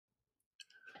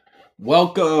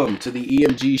Welcome to the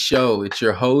EMG show. It's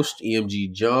your host,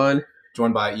 EMG John.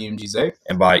 Joined by EMG Zay.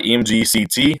 And by EMG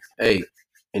CT. Hey,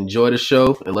 enjoy the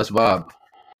show and let's vibe.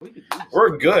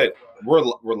 We're good. We're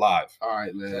live. All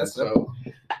right, man. That's So,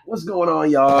 what's going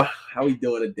on, y'all? How we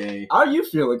doing today? How are you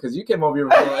feeling? Because you came over here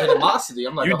with animosity.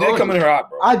 I'm like, You did come in here hot,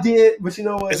 bro. I did, but you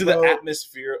know what? Is it the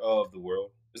atmosphere of the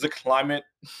world? Is it climate?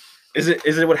 Is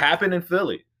it what happened in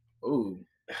Philly? Ooh.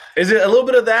 Is it a little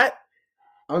bit of that?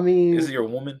 I mean, Is it your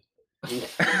woman? what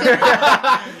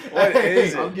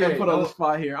is it? I'm getting put on the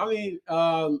spot here. I mean,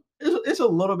 it's a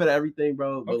little bit of everything,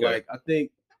 bro. But Okay. like, I think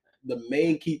the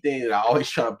main key thing that I always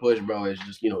try to push, bro, is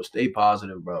just stay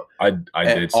positive, bro. I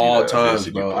at did see all that. times, see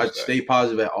you bro. post I that. stay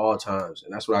positive at all times,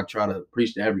 and that's what I try to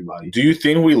preach to everybody. Do you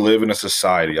think we live in a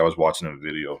society? I was watching a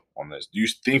video on this. Do you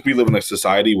think we live in a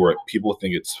society where people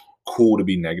think it's cool to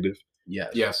be negative?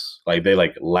 Yes. Yes. Like they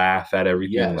like laugh at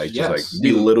everything, Yes, like yes. just like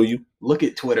belittle you. Look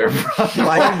at Twitter, bro.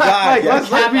 God, yes.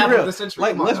 Let's be Half of real. the century,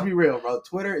 Like, come on let's now. be real, bro.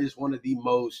 Twitter is one of the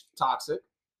most Toxic.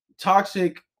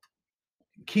 toxic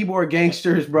keyboard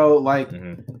gangsters, bro. Like,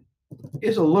 Mhm.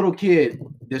 it's a little kid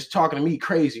that's talking to me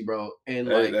crazy, bro. And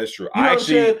like, That's true. you know what I'm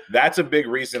saying? That's a big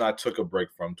reason I took a break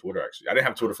from Twitter. Actually, I didn't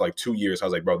have Twitter for like 2 years. I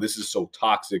was like, bro, this is so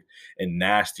toxic and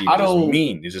nasty. I And just don't-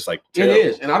 mean. It's just like it terrible.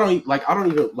 is, and I don't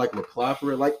even like reply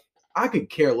for it. Like, I could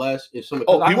care less if someone.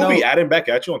 Oh, I people know, be adding back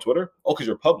at you on Twitter. Oh, because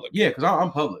you're public. yeah, because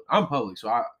I'm public. I'm public,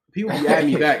 so people be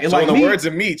adding me back. And So like in the me, words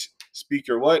of Meech, speak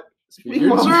your what? Speak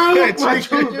Your my truth, truth, my speak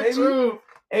truth, your baby. True.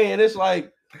 And it's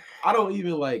like, I don't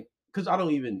even like, because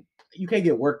you can't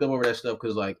get worked up over that stuff.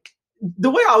 Because like, the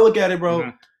way I look at it, bro,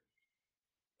 Mhm.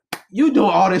 you doing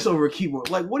all this over a keyboard.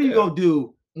 Like, what are you gonna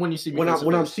do When you see me when face to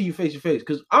I'm face. see you face to face?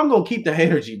 Because I'm gonna keep the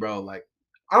energy, bro. Like,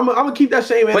 I'm gonna keep that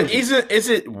same energy. But is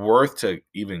it worth to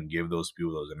even give those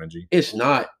people those energy? It's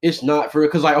not for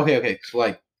because like okay. So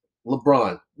like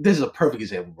LeBron, this is a perfect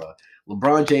example, bro.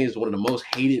 LeBron James is one of the most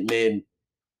hated men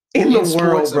in the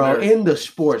world, sports, bro. America. In the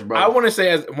sports, bro. I want to say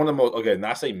as one of the most. Okay,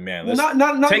 not say man. Let's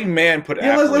not take man. Put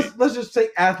yeah, athlete. let's just say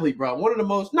athlete, bro. One of the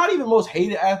most, not even most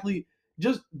hated athlete,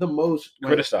 just the most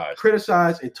like,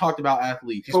 criticized and talked about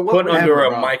athlete. He's For put whatever, under a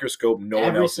bro. microscope. No one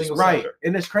Every else is single Right, under.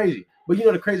 and it's crazy. But you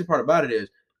know the crazy part about it is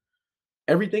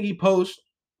everything he posts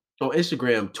on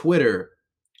Instagram, Twitter,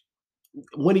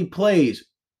 when he plays,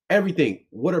 everything.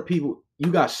 What are people?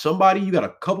 You got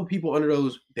a couple people under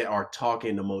those that are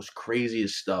talking the most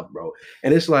craziest stuff, bro.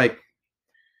 And it's like,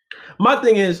 my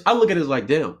thing is, I look at it as like,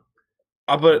 damn.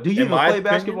 But Do you in even my play opinion-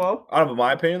 basketball? I don't know. But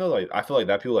my opinion though, like I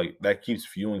feel like that keeps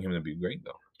fueling him to be great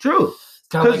though. True. It's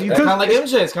kind of Because- like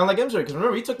MJ. It's kind of like MJ. Because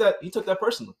remember, he took that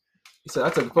personally. He said, "I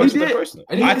took it He personally." did. Personally.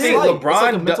 And he I did. think It's like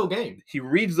a LeBron mental game. he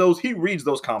reads those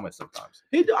comments sometimes.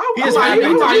 He He is I happy.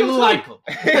 would I read even him like too. him.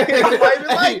 I even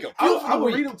like him. I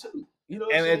would read him too. You know,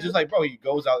 what And I'm it's just saying? like, bro, he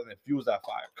goes out and it fuels that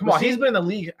fire. Come But on, see- he's been in the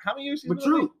league. How many years? But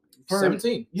true. For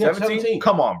 17. Yeah, 17.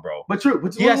 Come on, bro. But true.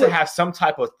 But He has to look, have some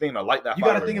type of thing to light that you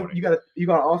fire. gotta think every of morning. you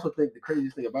gotta also think the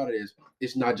craziest thing about it is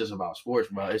it's not just about sports,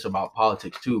 bro. It's about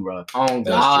politics too, bro. Oh That's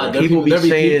God, true. there be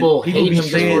people people hate be him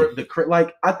just saying for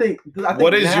like I think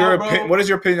What is now, your bro, opinion? What is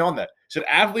your opinion on that? Should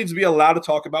athletes be allowed to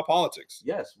talk about politics?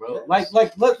 Yes, bro. Yes.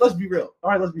 Let's be real. All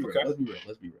right, let's be real. Okay.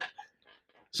 Let's be real.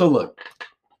 So look,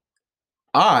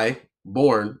 I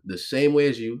born the same way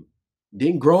as you,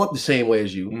 didn't grow up the same way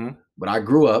as you, Mhm. but I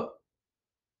grew up.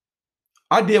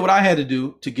 I did what I had to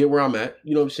do to get where I'm at.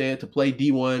 You know what I'm saying? To play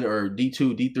D1 or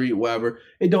D2, D3, whatever.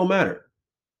 It don't matter.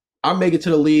 I make it to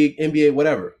the league, NBA,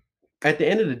 whatever. At the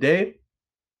end of the day,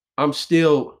 I'm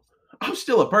still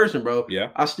a person, bro. Yeah.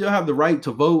 I still have the right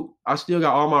to vote. I still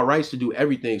got all my rights to do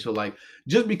everything. So like,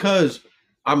 just because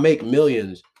I make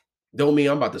millions, don't mean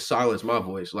I'm about to silence my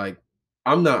voice. Like,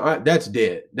 I'm not. That's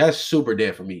dead. That's super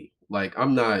dead for me. Like,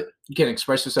 I'm not. you can't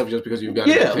express yourself just because you've got.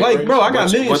 Yeah, like, bro, I got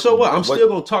What's- millions. what- So what? I'm what- still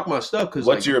gonna talk my stuff because.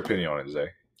 What's like, your opinion on it, Zay?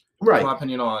 right? My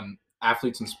opinion on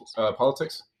athletes and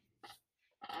politics.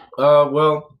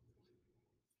 Well,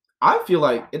 I feel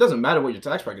like it doesn't matter what your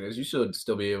tax bracket is. You should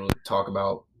still be able to talk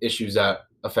about issues that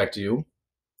affect you,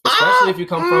 especially if you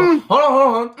come from. Hold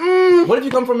on. What if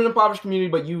you come from an impoverished community,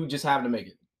 but you just happen to make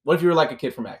it? What if you were like a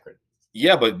kid from Akron?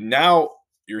 Yeah, but now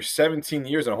you're 17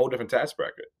 years in a whole different tax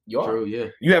bracket. You are. True. Yeah.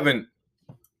 You haven't.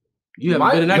 You haven't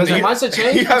been in that. Does your tax- mindset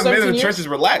change? You in haven't been in 17 the years? trenches.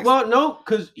 Relax. Well, no,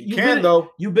 because you can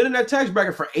though. You've been in that tax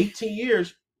bracket for 18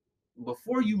 years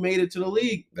before you made it to the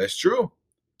league. That's true.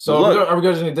 So Look. are we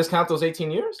going to discount those 18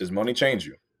 years? Does money change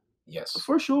you? Yes.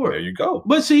 For sure. There you go.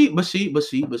 But see, bro.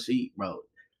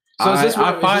 So is this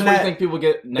I where find you that think people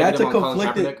get that's negative a on Colin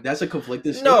conflicted. Kaepernick? That's a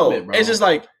conflicted No, statement, bro. it's just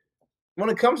like when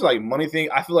it comes to like money thing,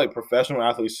 I feel like professional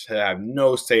athletes have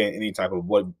no say in any type of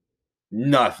what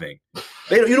nothing.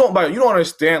 You don't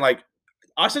understand. Like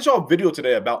I sent y'all a video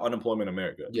today about unemployment in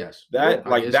America. Yes. That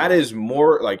I guess that so. is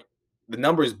more like the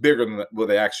number is bigger than what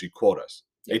they actually quote us.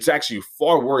 Yeah. It's actually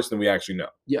far worse than we actually know.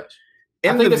 Yes.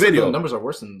 In I think the they said video, the numbers are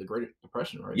worse than the Great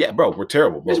Depression, right? yeah, bro, we're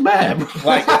terrible, bro. It's bad. Bro.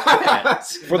 Like,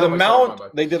 for the Not much amount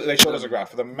talk about they showed us a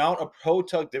graph for the amount of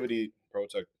productivity.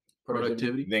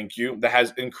 Productivity. Thank you. That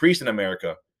has increased in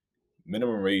America.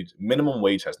 Minimum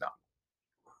wage has not.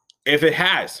 If it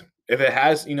has,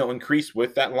 increased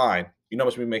with that line, you know how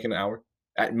much we make an hour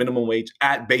at minimum wage,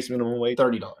 at base minimum wage?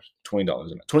 $30.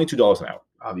 $20 $22 an hour.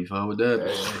 I'll be fine with that. There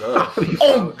you go.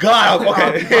 Oh God!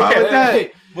 I'll be Okay. fine with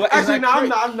that. But Actually, isn't no, that I'm crazy?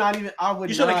 not. I'm not even. I would.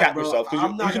 You shouldn't not, cap bro. yourself, 'cause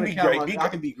I'm not you can gonna be cap great. myself. I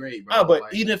can be great, bro. Oh, but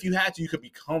Like, even if you had to, you could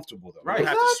be comfortable though. right, You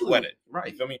don't have to sweat it.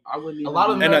 Right. You feel me? I wouldn't. A Even lot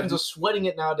of do that. Americans are sweating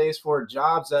it nowadays for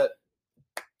jobs that,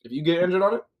 if you get injured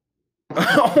on it,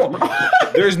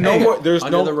 There's no Hey, more. There's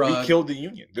under no. the We rug. killed the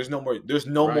union. There's no more. There's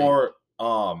no Right. more.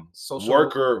 social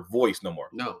Worker voice no more.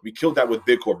 No. We killed that with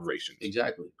big corporations.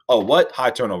 Exactly. Oh, what?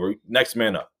 High turnover. Next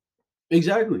man up.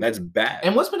 Exactly. That's bad.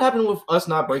 And what's been happening with us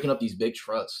not breaking up these big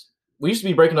trusts? We used to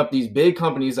be breaking up these big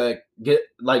companies that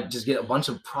just get a bunch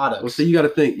of products. Well, see, you got to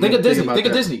think. Think of Disney. about Think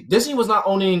of that. Disney. Disney was not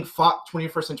owning Fox,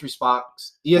 21st Century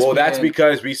Fox, ESPN. Well, that's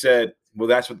because we said. Well,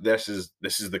 that's what this is.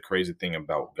 This is the crazy thing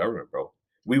about government, bro.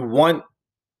 We want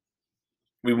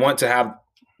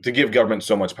to give government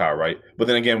so much power, right? But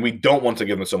then again, we don't want to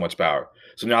give them so much power.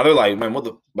 So now they're like, man, what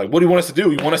do you want us to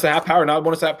do? You want us to have power? Now you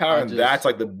want us to have power? And that's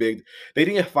like the big. They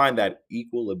didn't find that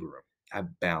equilibrium,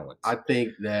 that balance. I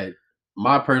think that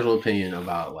my personal opinion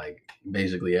about like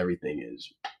basically everything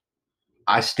is,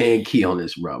 I stand key on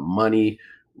this, bro. Money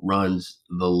runs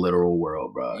the literal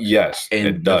world, bro. Yes, And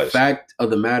it does. the fact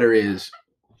of the matter is,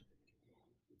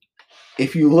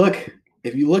 if you look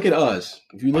at us,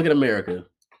 if you look at America,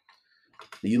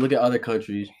 you look at other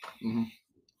countries, Mhm.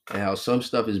 and how some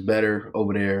stuff is better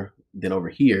over there than over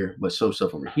here, but some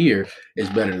stuff over here is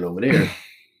better than over there.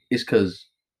 It's because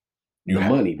the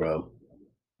money, bro.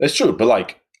 That's true, but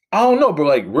like, I don't know, bro.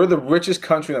 Like, we're the richest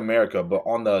country in America, but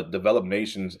on the developed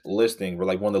nations listing, we're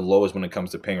like one of the lowest when it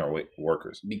comes to paying our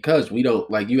workers. Because we don't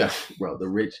like you got, bro. The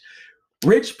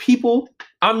rich people.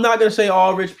 I'm not gonna say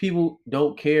all rich people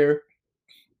don't care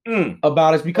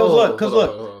about us because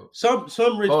look,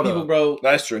 some rich Hold people, on. bro.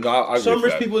 That's true. No, I agree Some with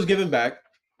rich that. people is giving back.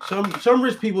 Some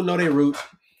rich people know their roots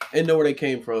and know where they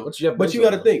came from. But you But you got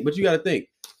to think.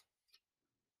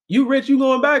 You rich? You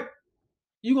going back?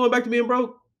 You going back to being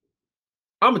broke?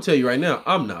 I'm gonna tell you right now,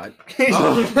 I'm not.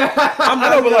 I'm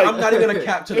not even gonna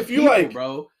cap to the If you people, like-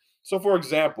 bro. So, for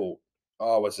example,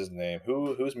 what's his name?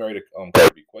 Who's married to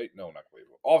Kobe? No, not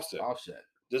Quavo. Offset.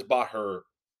 Just bought her.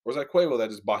 Or was that Quavo that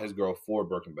just bought his girl 4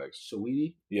 Birkenbacks?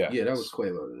 Saweetie? Yeah. Yeah, that was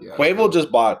Quavo. Yeah. Quavo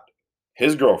just bought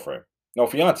his girlfriend. No,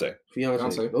 fiance. Fiance.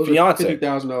 Fiancé. Those Fiancé. are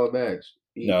 $50,000 bags.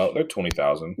 Each. No, they're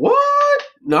 20,000. What?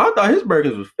 No, I thought his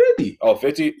Birkins was 50. Oh,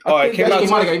 50? I Oh, it think came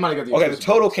that's- out. You might have got Okay, the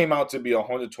total came out to be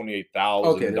 $128,000.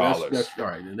 Okay, then that's all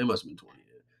right. Then there must have been 20.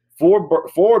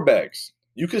 Four bags.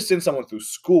 You could send someone through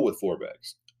school with 4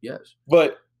 bags, Yes.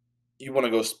 but you want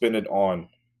to go spend it on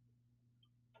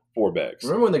 4 bags.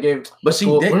 Remember when they gave? But see,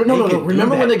 school, they no. can do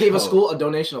Remember when that, they gave a though. school a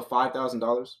donation of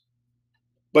 $5,000?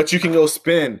 But you can go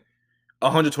spend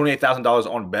 $128,000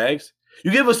 on bags.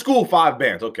 You give a school 5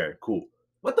 bands. Okay, cool.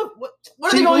 What are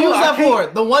See, they gonna look, use I that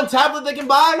for? The one tablet they can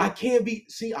buy? I can't be.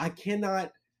 See, I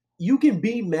cannot. You can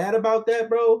be mad about that,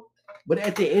 bro. But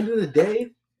at the end of the day,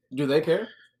 Do they care?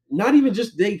 not even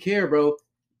just they care, bro.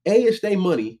 It's their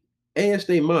money. It's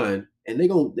their mind, and they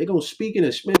gonna speak it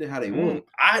and spend it how they want.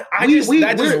 That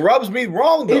We're- just rubs me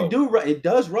wrong though. It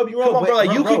does rub you wrong. Come on, but, bro,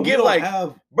 like, you could we get, don't like-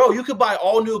 have, Bro, you could buy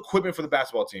all new equipment for the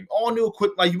basketball team. All new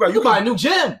equipment, like bro, You could buy a new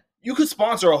gym. You could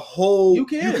sponsor a whole. You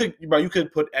can. You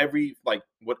could put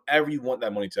whatever you want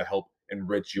that money to help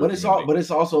enrich your. but it's all. But it's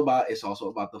also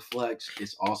about the flex.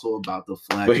 It's also about the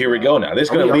flex. But here we bro. go now. This is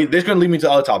gonna lead me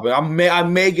to other topic. I'm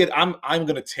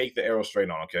gonna take the arrow straight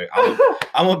on. Okay,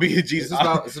 I'm gonna be a Is Jesus.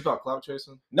 this about clout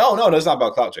chasing? No, that's not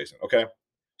about clout chasing. Okay,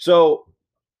 so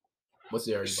What's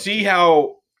the area? see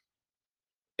how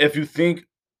if you think,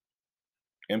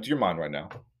 empty your mind right now.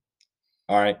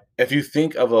 All right, if you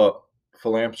think of a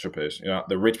philanthropist,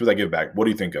 the rich people that give back, what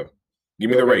do you think of?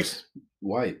 Give me the race.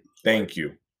 White. Thank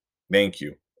you.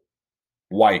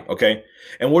 White, okay?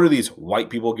 And what do these white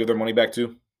people give their money back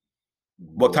to?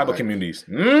 What type of Black. communities?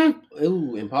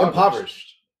 Ooh,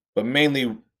 Impoverished. But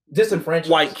mainly Disenfranchised.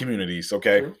 white communities,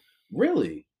 okay? True.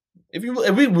 Really? If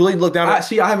we really look down I at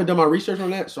haven't done my research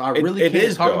on that, so I It- really it can't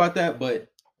is, talk though. about that.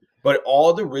 But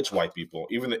all the rich white people,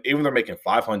 even they're making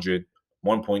 500,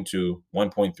 1.2,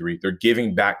 1.3, they're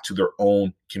giving back to their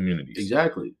own communities.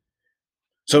 exactly.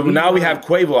 So We now we want- have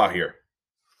Quavo out here.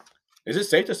 Is it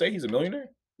safe to say he's a millionaire?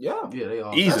 Yeah, they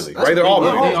all easily, that's right? They're all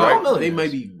millionaires, right? They may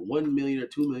be 1 million or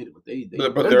 2 million, but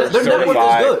But their they're network is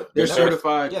certified. good. They're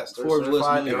certified. Yes, they're Forbes list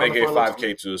certified, And millionaires. they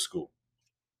gave $5K to the school.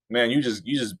 Man, you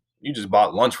just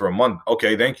bought lunch for a month.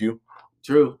 Okay, thank you.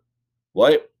 True.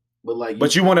 What?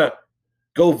 But you want to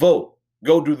go vote,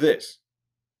 go do this.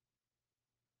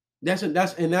 That's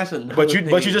another But you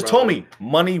thing, just told me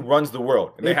money runs the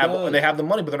world, and they have the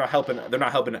money, but they're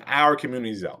not helping our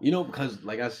communities out. Because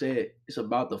like I said, it's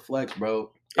about the flex,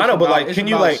 bro. I know, but can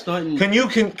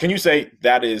you say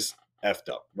that is effed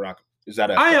up? Is that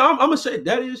effed up? I'm gonna say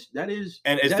that is,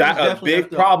 and is that a big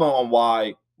problem on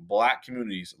why Black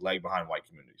communities lag behind white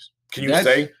communities? Can you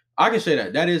say? I can say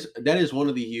that is one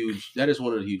of the huge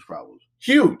problems.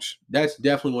 Huge. That's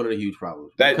definitely one of the huge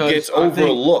problems that gets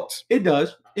overlooked. It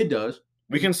does.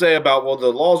 We can say about the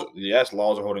laws. Yes,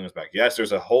 laws are holding us back. Yes,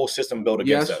 there's a whole system built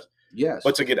against us. Yes.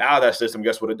 But to get out of that system,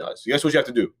 guess what it does? Guess what you have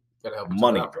to do? Gotta help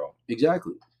money, bro.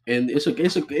 Exactly. And it's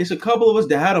a couple of us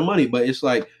that had the money, but it's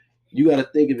like you got to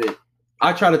think of it.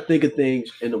 I try to think of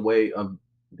things in the way of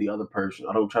the other person.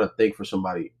 I don't try to think for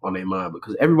somebody on their mind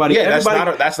because everybody. Yeah, that's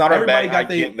not our bag.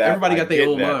 Everybody got their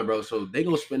own mind, bro. So they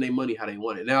gonna spend their money how they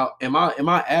want it. Now, am I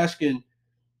asking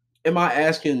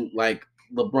like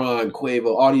LeBron,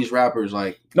 Quavo, all these rappers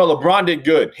like? No, LeBron did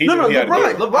good.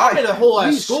 LeBron did a whole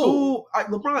ass school.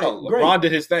 LeBron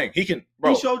did his thing. He can,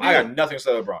 bro. I got nothing to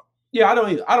say LeBron. Yeah, I don't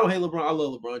hate LeBron. I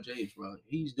love LeBron James, bro.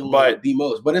 He's doing the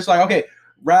most. But it's like,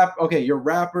 okay, your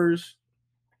rappers.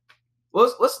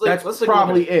 That's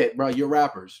probably it, bro. Your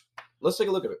rappers. Let's take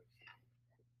a look at it.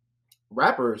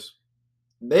 Rappers,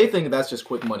 they think that's just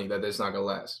quick money that it's not gonna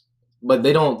last, but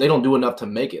they don't do enough to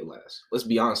make it last. Let's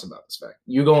be honest about this fact.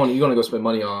 You're gonna go spend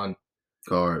money on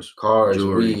cars,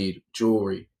 jewelry. Weed,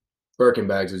 jewelry, Birkin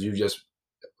bags, as you just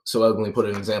so eloquently put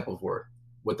an example for it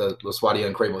with the Swadia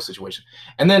and Quavo situation.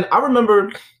 And then I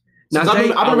remember. Now,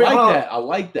 I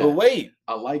like that. But wait,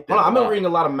 I like that. I've been reading a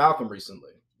lot of Malcolm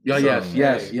recently. Yes.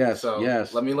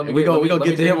 Let me we gonna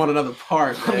get to him on another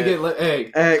part. Let me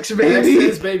get X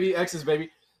baby, X's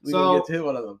baby. We gonna get to him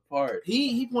on another part.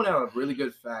 He pointed out a really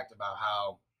good fact about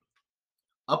how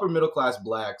upper middle class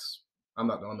blacks. Let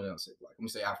me not say black. Let me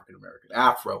say African American,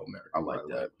 Afro American. I like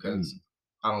that because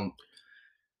I don't.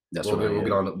 That's we'll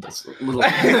get on this little.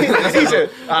 He said,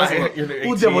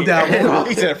 "We'll double down."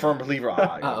 He said, "Firm believer."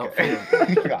 Okay.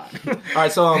 All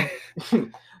right,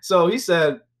 so he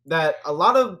said that a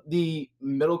lot of the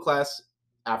middle class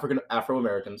Afro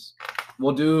Americans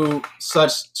will do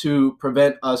such to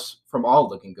prevent us from all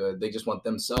looking good. They just want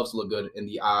themselves to look good in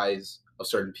the eyes of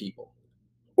certain people.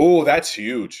 Oh, that's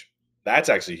huge. That's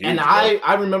actually huge. And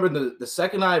I remember the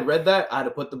second I read that, I had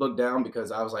to put the book down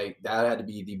because I was like, that had to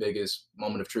be the biggest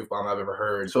moment of truth bomb I've ever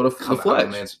heard. So the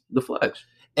flex.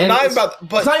 And it's not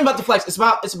even about the flex. It's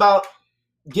about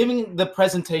giving the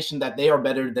presentation that they are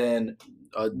better than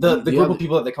the group of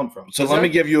people that they come from. So let me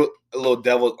give you a little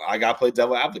devil. I got to play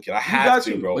devil advocate. I have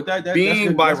to, bro.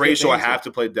 Being biracial, I have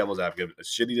to play devil's advocate.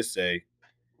 It's shitty to say,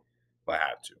 but I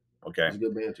have to. Okay. It's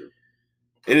good banter.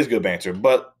 It is good banter.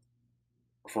 But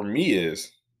for me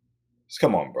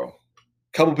come on, bro.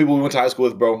 Couple people we went to high school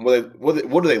with, bro.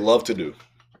 What do they love to do?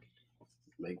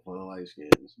 Make fun of light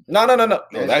skins. No,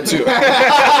 that too.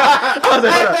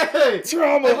 Hey,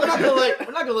 trauma. We're not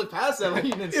gonna look past that. Like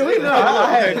you didn't say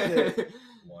that.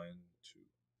 1, 2,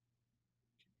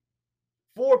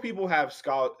 4 people had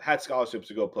scholarships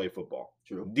to go play football.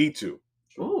 True. D2.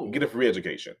 True. Get a free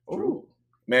education. True.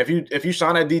 Man, if you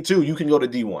sign at D2, you can go to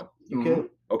D1. You can.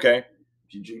 Okay.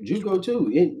 You go too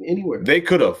anywhere. They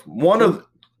could have.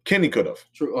 Kenny could have.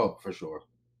 True. Oh, for sure.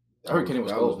 I heard Kenny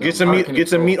was cold. Get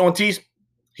some meat on Tease.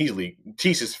 Easily.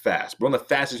 Tease is fast. One of the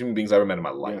fastest human beings I ever met in my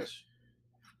life. Yes.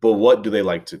 But what do they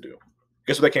like to do?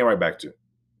 Guess what they came right back to?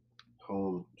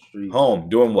 Home, street. Home.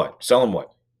 Doing what? Selling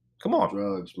what? Come on.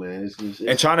 Drugs, man.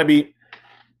 And trying to be,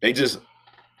 it's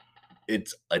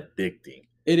addicting.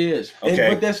 It is.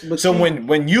 Okay. So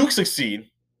when you succeed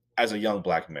as a young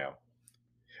black male,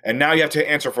 and now you have to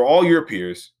answer for all your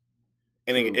peers,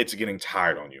 and it's getting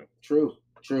tired on you. True.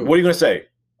 What are you gonna say?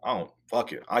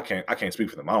 Fuck it. I can't speak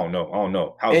for them. I don't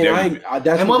know. How dare you?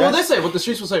 And what will they say? What the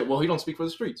streets will say? Well, he don't speak for the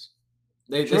streets.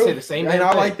 They say the same thing. And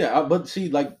I like that. But see,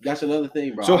 like that's another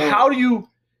thing, bro. So how do you?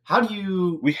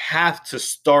 We have to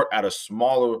start at a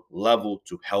smaller level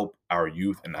to help our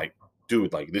youth. And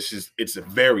it's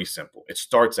very simple. It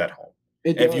starts at home.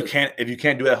 If you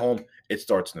can't do it at home, it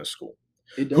starts in the school.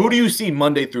 Who do you see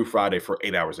Monday through Friday for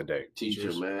 8 hours a day?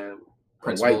 Teachers, man.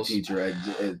 A white teacher at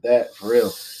that, for real.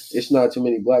 It's not too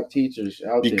many black teachers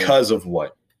out there. Because of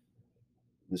what?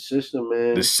 The system,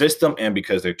 man. The system, and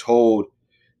because they're told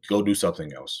go do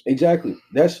something else. Exactly.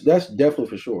 That's definitely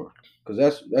for sure.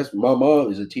 Because that's my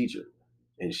mom is a teacher,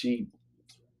 and she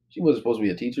wasn't supposed to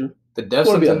be a teacher. The death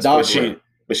She wanted to be a sentence. doctor.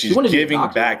 But she's giving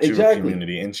back to her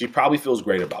community, and she probably feels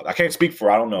great about it. I can't speak for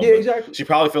her, I don't know. Yeah, exactly. She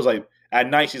probably feels like at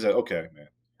night she's like, okay, man,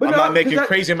 I'm not making a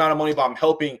crazy amount of money, but I'm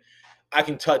helping. I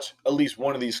can touch at least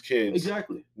one of these kids.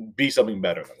 Exactly. Be something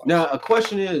better in their life. Now, a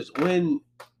question is, when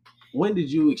did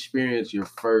you experience your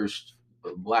first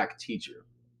black teacher?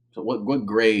 So what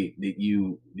grade did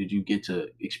you get to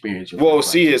experience your Well,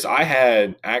 first black teacher?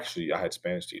 I had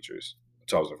Spanish teachers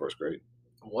until I was in first grade.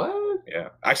 What? Yeah.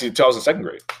 Actually, until I was in second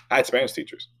grade. I had Spanish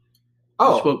teachers.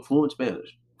 Oh. You spoke fluent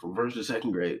Spanish from first to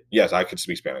second grade? Yes, I could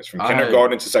speak Spanish. From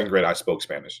kindergarten to second grade, I spoke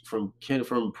Spanish. From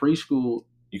preschool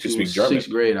you could speak German. 6th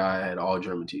grade, I had all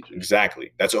German teachers.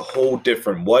 Exactly. That's a whole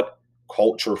different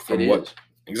culture from what? Is.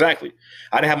 Exactly.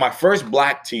 I didn't have my first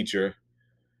black teacher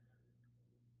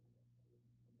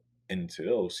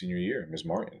until senior year, Ms.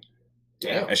 Martin.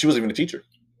 Damn. And she wasn't even a teacher.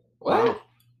 What? Wow.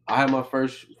 I had my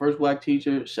first black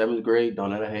teacher, 7th grade,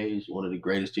 Donetta Hayes, one of the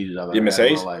greatest teachers I've ever had Miss in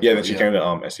Hayes? my life. Yeah, then she came to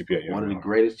SCPA. One of the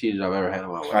greatest teachers I've ever had in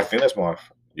my life. I think that's more.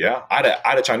 Yeah. I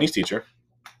had a Chinese teacher.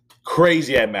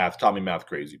 Crazy at math. Taught me math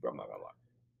crazy, bro. I'm not gonna lie.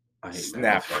 I hate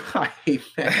Snap. I hate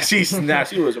math. She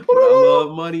snapped. She was. But I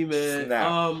love money, man.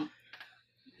 Snap.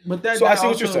 But that. So that I see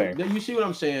what also, you're saying. You see what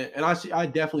I'm saying, and I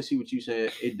definitely see what you're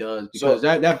saying. It does because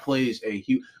that plays a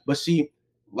huge. But see,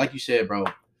 like you said, bro,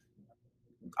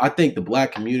 I think the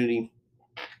black community.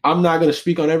 I'm not gonna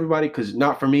speak on everybody because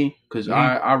not for me because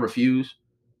I refuse.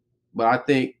 But I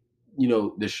think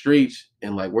the streets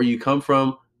and like where you come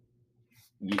from,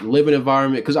 you live in an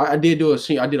environment. Because I did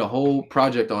a whole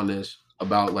project on this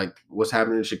about like what's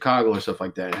happening in Chicago and stuff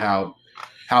like that, and how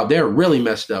they're really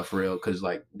messed up for real. Because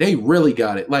like they really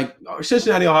got it. Like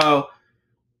Cincinnati, Ohio.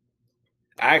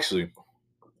 Actually,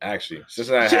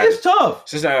 Cincinnati it's tough.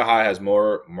 Cincinnati, Ohio has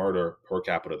more murder per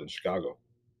capita than Chicago.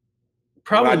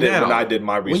 Probably when I did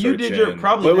my research. When you did your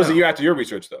probably. But it was a year after your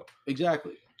research though.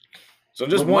 Exactly. So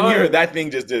just one year, that thing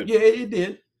just did. Yeah, it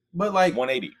did. But like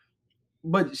 180.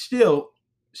 But still,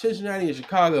 Cincinnati and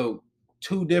Chicago,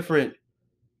 two different.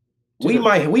 We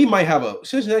might have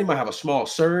Cincinnati might have a small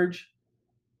surge.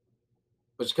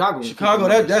 But Chicago,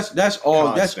 that's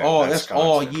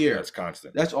all year. That's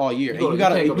constant. That's all year. And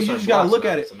you just gotta look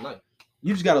at it.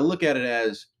 You just gotta look at it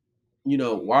as,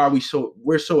 why are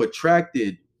we're so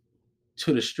attracted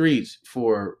to the streets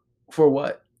for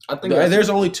what? I think there's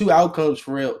only 2 outcomes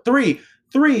for real.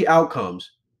 Three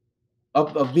outcomes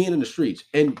of being in the streets,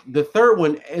 and the third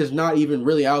one is not even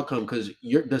really outcome because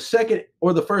the second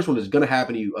or the first one is gonna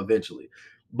happen to you eventually,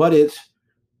 but it's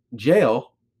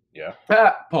jail. Yeah.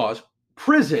 Pause.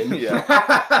 Prison.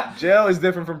 Yeah. Jail is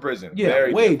different from prison. Yeah,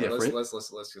 very way different. Let's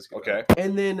just go okay.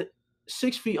 And then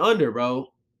 6 feet under,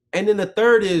 bro. And then the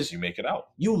third is you make it out.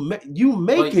 You make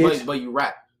it, but you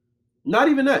rap. Not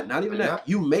even that. Not even that.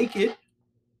 You make it,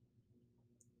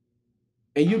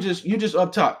 and you just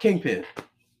up top, kingpin.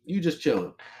 You just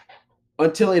chilling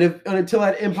until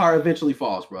that empire eventually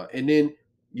falls, bro. And then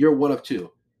you're one of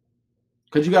 2.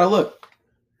 Because you gotta look.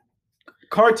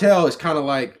 Cartel is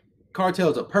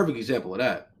a perfect example of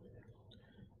that.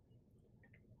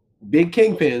 Big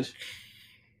kingpins.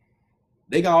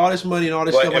 They got all this money and all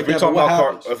this stuff like that.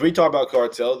 If we talk about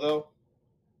cartel, though,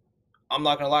 I'm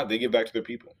not gonna lie, they give back to their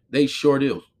people. They sure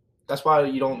do. That's why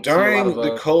you don't during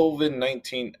the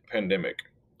COVID-19 pandemic.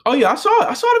 Oh yeah, I saw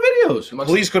the videos.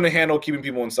 Police couldn't handle keeping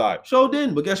people inside. So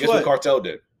didn't, but guess what? Cartel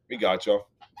did. We got y'all.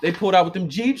 They pulled out with them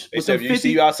Jeeps. They said, if you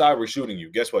see you outside, we're shooting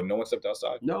you. Guess what? No one stepped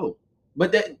outside. No.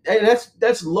 But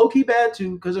that's low-key bad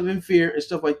too, because of in fear and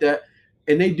stuff like that.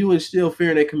 And they do instill fear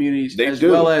in their communities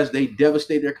well as they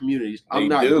devastate their communities. I'm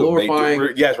not glorifying.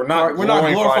 We're not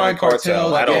glorifying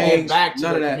cartels at all.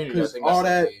 None of that. Because all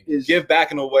that is give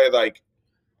back in a way like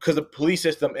because the police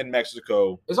system in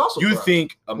Mexico is also corrupt.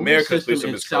 Think America's police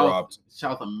system is corrupt.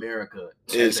 South America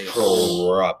is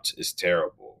corrupt. It's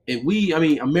terrible. And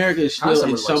America is still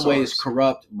in some ways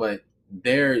corrupt, but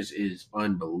theirs is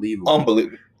unbelievable.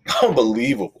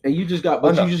 Unbelievable. And you just got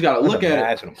to look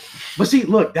at it. But see,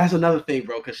 look, that's another thing,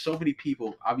 bro, because so many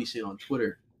people I be seeing on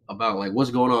Twitter about like what's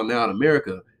going on now in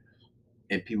America,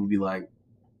 and people be like,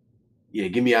 yeah,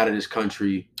 get me out of this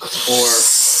country.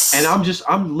 And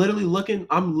I'm literally looking at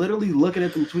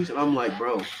them tweets and I'm like,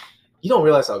 bro, you don't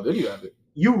realize how good you have it.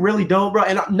 You really don't, bro.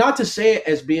 And not to say it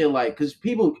as being like, because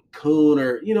people coon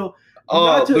or,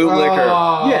 not to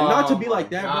be like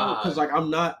that, bro. Because like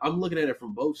I'm looking at it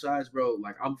from both sides, bro.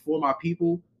 Like I'm for my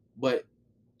people, but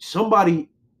I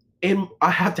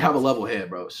have to have a level head,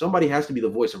 bro. Somebody has to be the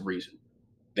voice of reason.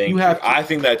 I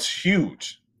think that's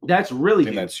huge. That's really I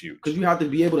think huge. that's huge. Because you have to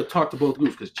be able to talk to both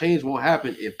groups. Because change won't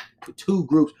happen if the two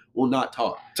groups will not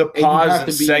talk. To pause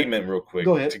and segment real quick.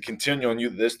 Go ahead. To continue on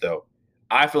this though,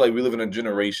 I feel like we live in a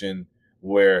generation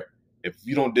where if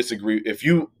you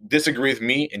disagree with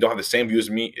me and don't have the same views as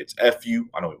me, it's F you.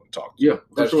 I don't even want to talk to you. Yeah,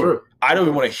 That's true. I don't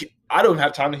even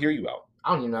have time to hear you out.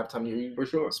 I don't even have time to hear you for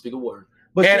sure speak a word.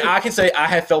 But I can say I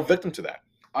have fell victim to that.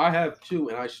 I have too,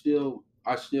 and I still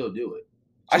do it.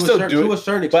 I still do it to a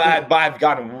certain extent. But I've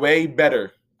gotten way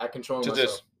better at controlling to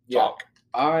myself.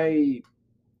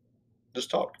 just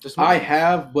talk. Just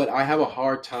talk. But I have a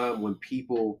hard time when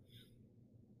people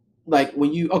like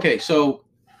when you so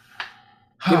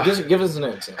give us an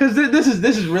answer. Because this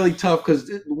is really tough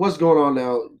because what's going on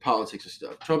now, politics and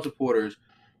stuff. Trump supporters,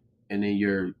 and then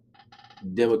your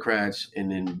Democrats,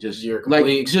 and then just you're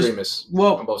complete extremists.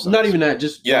 Well, on both sides. Not even that.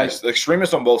 Just the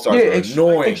extremists on both sides are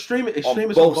annoying. Extremists on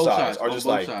both sides are just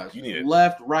like sides. You need it.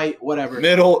 Left, right, whatever.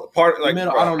 Middle part, like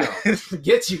middle. Bro. I don't know.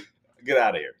 Get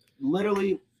out of here.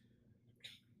 Literally,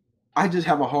 I just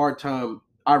have a hard time.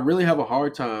 I really have a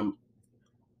hard time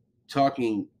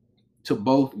talking to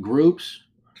both groups.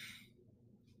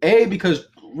 Because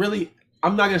really,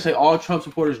 I'm not gonna say all Trump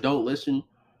supporters don't listen.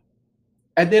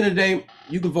 At the end of the day,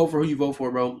 you can vote for who you vote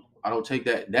for, bro. I don't take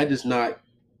that. That does not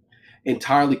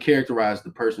entirely characterize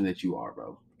the person that you are,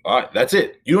 bro. All right, that's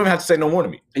it. You don't even have to say no more to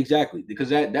me. Exactly, because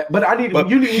but I need. But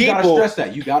you gotta stress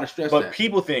that. You gotta stress that. But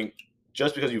people think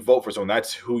just because you vote for someone,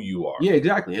 that's who you are. Yeah,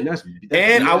 exactly, and that's and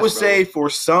BS, I would say for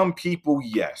some people,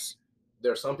 yes.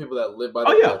 There are some people that live by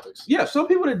that politics. Yeah, some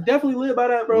people that definitely live by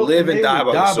that, bro. Live and die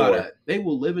by the sword. That. They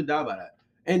will live and die by that.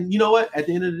 And you know what? At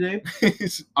the end of the day,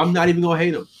 I'm not even gonna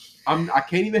hate them. I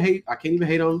can't even hate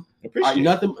them.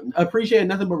 Appreciate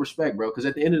nothing but respect, bro. Because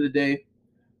at the end of the day,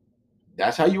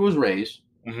 that's how you was raised.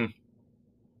 Mm-hmm.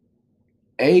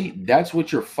 That's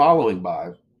what you're following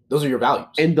by. Those are your values.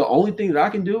 And the only thing that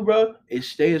I can do, bro, is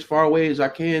stay as far away as I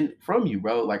can from you,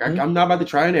 bro. Like I'm not about to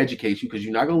try and educate you because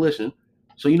you're not gonna listen.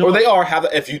 So they are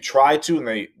if you try to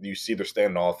and you see they're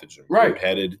standing off, it's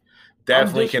headed.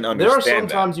 Definitely can understand. There are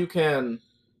sometimes you can,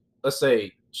 let's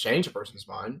say, change a person's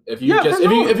mind if you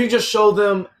if you just show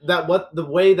them that the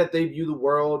way that they view the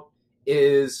world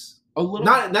is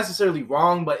not necessarily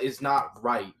wrong, but is not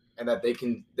right, and that they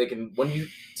can when you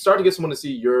start to get someone to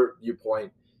see your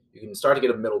viewpoint, you can start to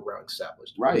get a middle ground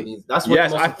established. Right. That's what.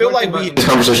 Yes, I feel like these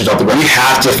conversations out the way. We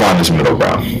have to find this middle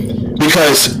ground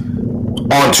because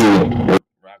we have to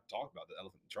talk about the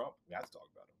elephant in Trump. We have to talk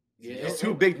about him. Yeah, he's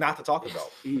too big not to talk about.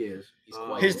 He is.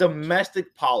 His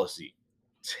domestic policy,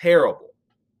 terrible.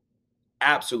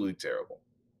 Absolutely terrible.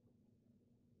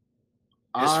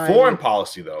 His foreign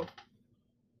policy, though,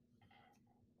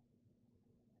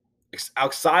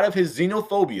 outside of his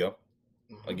xenophobia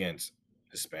against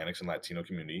Hispanics and Latino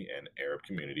community and Arab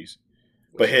communities,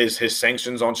 but his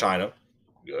sanctions on China,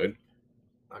 good.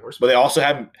 But they also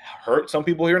have hurt some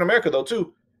people here in America, though,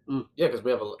 too. Yeah, because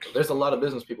there's a lot of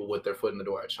business people with their foot in the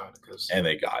door at China, and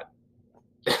they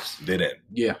didn't.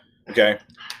 Yeah. Okay.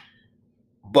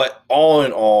 But all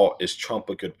in all, is Trump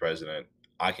a good president?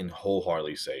 I can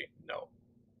wholeheartedly say no,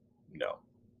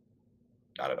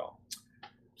 not at all.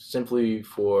 Simply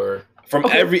from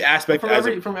every aspect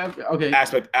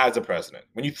aspect as a president.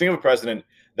 When you think of a president,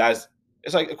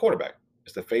 it's like a quarterback.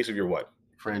 It's the face of your what?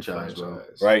 Franchise, bro.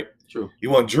 Right? True. You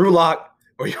want Drew Lock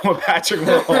or you want Patrick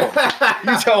Mahomes?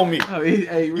 You tell me.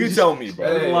 You tell me,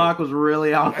 bro. Drew Lock was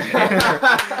really out there.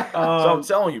 So I'm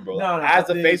telling you, bro. As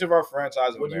the face of our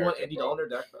franchise, would you want Andy Dalton or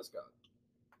Dak Prescott?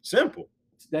 Simple.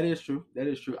 That is true.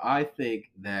 I think.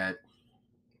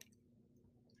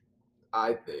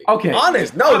 Okay.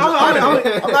 Honest. No, I'm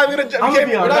not even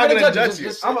gonna judge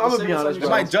you. I'm gonna be honest. I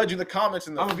might judge you in the comments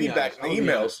and the feedback and the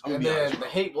emails. And then the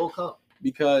hate will come.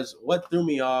 Because what threw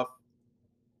me off.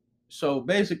 So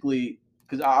basically,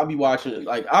 because I'll be watching it,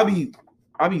 like I'll be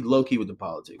low key with the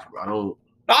politics, bro. I don't.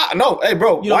 No, hey,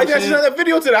 bro. Why you seen that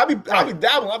video today? I be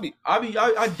dabbling. I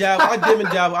dabble. I dim and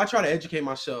dabble. I try to educate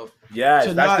myself. Yes,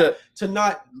 to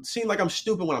not seem like I'm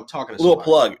stupid when I'm talking to somebody. Little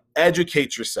plug.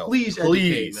 Educate yourself. Please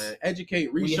educate, man.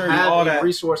 Educate, research, we have all that.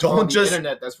 Resource on the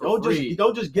internet that's for free.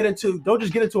 Don't just get into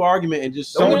an argument and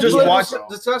just don't just watch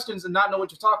discussions and not know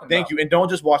what you're talking about. Thank you, and don't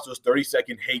just watch those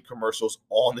 30-second hate commercials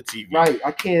on the TV. Right,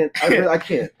 I can't. I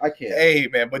can't. Hey,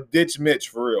 man, but ditch Mitch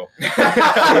for real.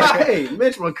 Hey,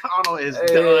 Mitch McConnell is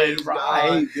done,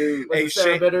 right, dude. Hey,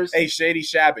 Shady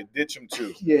Shabbat, ditch him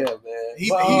too. Yeah, man.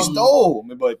 He stole,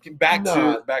 but back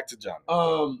to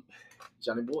John.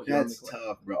 Johnny Boy. That's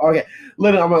tough, bro. Okay,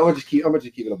 I'm gonna just keep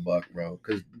it a buck, bro,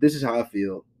 because this is how I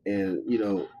feel, and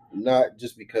not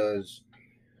just because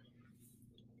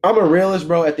I'm a realist,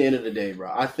 bro. At the end of the day,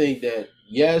 bro, I think that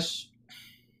yes,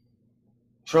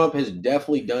 Trump has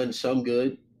definitely done some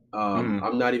good.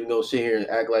 I'm not even gonna sit here and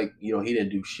act like he didn't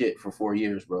do shit for 4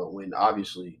 years, bro. When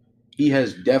obviously he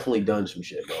has definitely done some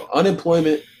shit, bro.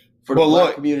 Unemployment for the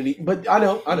black community, but I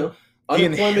know. He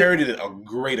inherited a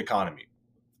great economy.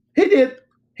 He did.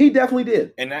 He definitely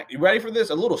did. And you ready for this?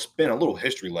 A little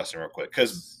history lesson real quick.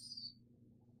 Because,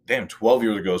 damn, 12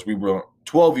 years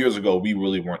ago, we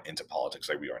really weren't into politics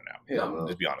like we are now. Yeah,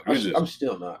 let's be honest. I'm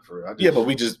still not, for real.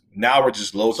 But now we're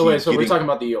just low-key. So wait, we're talking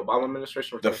about the Obama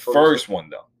administration? The first one,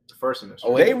 though. The first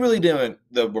administration. They really didn't,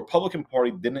 the Republican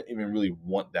Party didn't even really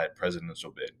want that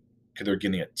presidential bid because they're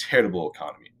getting a terrible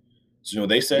economy. So, you know what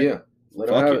they said? Yeah. Let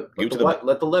them have it.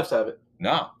 Let the left have it.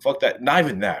 Nah, fuck that. Not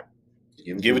even that.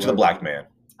 Give it to the black man.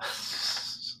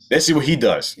 Let's see what he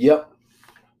does. Yep.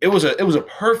 It was a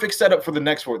perfect setup for the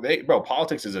next four.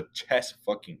 Politics is a chess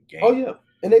fucking game. Oh yeah,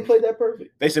 and they played that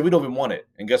perfect. They said we don't even want it,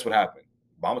 and guess what happened?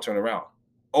 Obama turned around.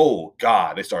 Oh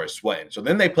God, they started sweating. So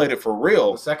then they played it for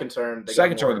real. The second term,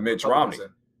 with Mitch Romney.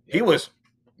 Yeah.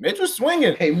 Mitch was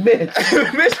swinging. Hey, Mitch.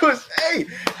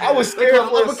 I was scared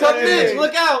for a second. Mitch,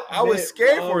 look out. I was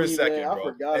scared for a second,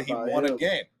 man. bro. And he won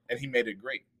again, and he made it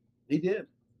great. He did.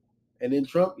 And then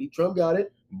Trump got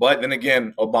it. But then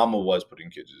again, Obama was putting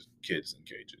kids in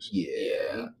cages.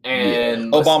 Yeah.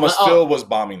 And Obama still was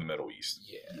bombing the Middle East.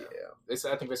 Yeah.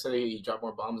 I think they said he dropped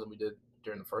more bombs than we did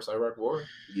during the first Iraq War.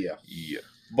 Yeah.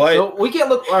 But so we can't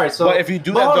look. All right. So, but if you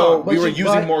do that though, we were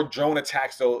using more drone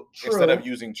attacks though instead of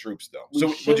using troops though.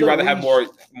 So would you rather have more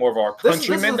of our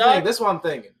countrymen die? This is what I'm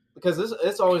thinking. Because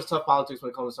it's always tough politics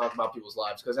when it comes to talking about people's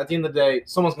lives. Because at the end of the day,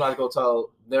 someone's going to go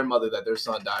tell their mother that their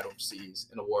son died overseas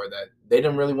in a war that they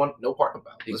didn't really want no part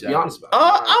about. Let's be honest about it.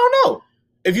 I don't know.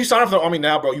 If you sign up for the Army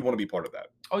now, bro, you want to be part of that.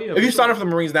 Oh, yeah. If you sign up for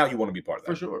the Marines now, you want to be part of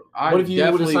that. For sure. What if you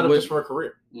would have signed up just for a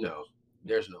career? No.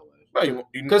 There's no way.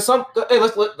 Because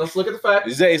let's look at the fact.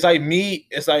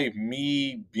 It's like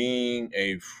me being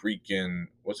a freaking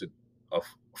a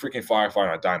freaking firefighter.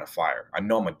 I die in a fire. I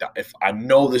know if I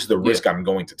know this is the risk I'm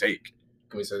going to take.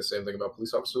 Can we say the same thing about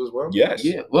police officers as well? Yes.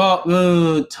 Yeah.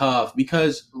 Well, tough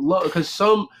because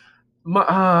some.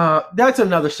 That's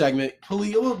another segment.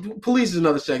 Police is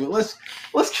another segment. Let's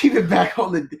keep it back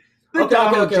on the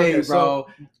Donald J, bro. So,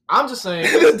 I'm just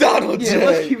saying the Donald J.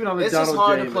 Let's keep it on the it's Donald J. It's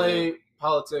hard to play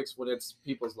politics when it's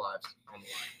people's lives on the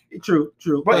line.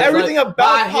 True. But everything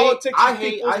about politics is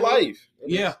people's life.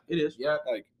 Yeah, it is. Yeah,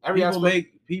 like every the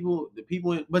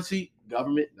people. But see,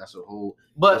 government. That's a whole.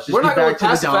 But we're not going to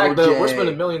pass the fact that we're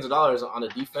spending millions of dollars on a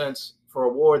defense for a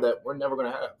war that we're never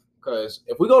going to have. Because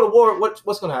if we go to war, what's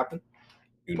going to happen?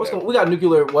 We got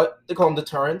nuclear. What they call them,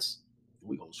 deterrents.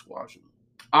 We gonna squash them.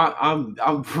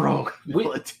 I'm pro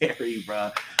military,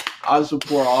 bro. I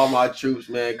support all my troops,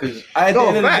 man. Because at the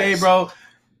end of the day, bro,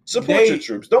 support your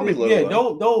troops. Don't be little. Yeah,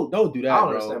 don't do that, I don't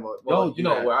bro.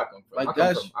 understand where I come from. Like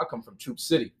I come from Troop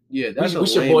City. Yeah, that's we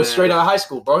should boys straight out of high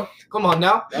school, bro. Come on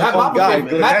now. Matt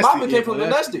Maupin came from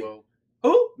Gymnastic.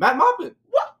 Who? Matt Maupin.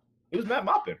 What? It was Matt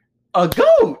Maupin. A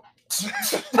goat.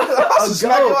 It was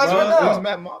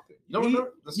Matt Maupin. You don't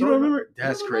remember? You don't remember?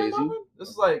 That's crazy. This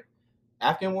is like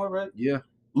Afghan war, right? Yeah.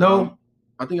 No,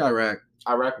 I think Iraq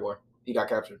war. He got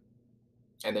captured,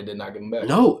 and they did not give him back.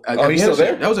 No, he's still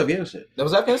there. That was Afghanistan. That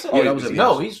was Afghanistan. Yeah, that was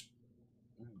Afghanistan. No, he's.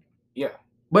 Yeah,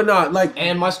 but not like.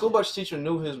 And my school bus teacher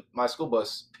my school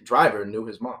bus driver knew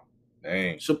his mom.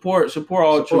 Dang. Support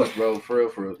all troops, bro. For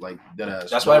real, like that.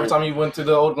 That's why every time you went to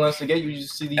the old Glen Gate, you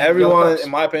just see these. Everyone, in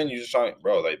my opinion, you just trying,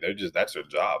 bro. Like that's their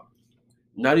job.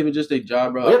 Not even just their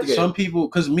job, bro. Some people,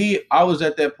 because I was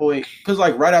at that point, because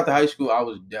like right after high school, I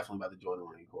was definitely about to join the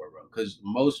Marine Corps, bro. Because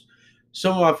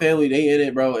some of my family, they in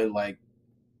it, bro, and like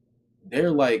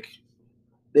they're like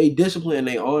they disciplined and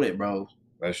they on it, bro.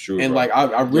 That's true. And bro. like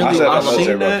I've seen military,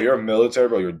 that. Bro. If you're a military,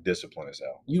 bro, you're disciplined as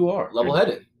hell. You are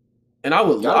level-headed. And I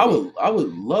would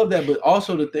love that, but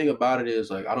also the thing about it is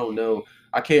like I don't know,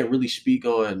 I can't really speak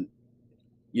on,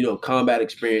 combat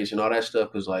experience and all that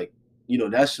stuff because like.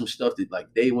 That's some stuff that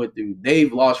like they went through.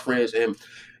 They've lost friends, and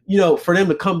for them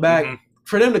to come back,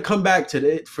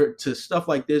 to stuff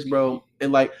like this, bro.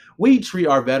 And like we treat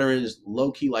our veterans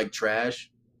low key like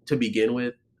trash to begin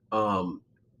with. On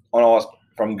all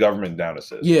from government down to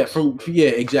citizens.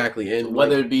 Exactly. And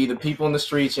whether it be the people in the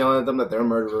streets yelling at them that they're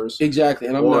murderers, exactly.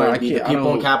 And the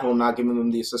people in Capitol not giving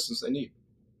them the assistance they need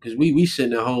because we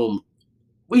sitting at home.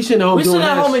 We sitting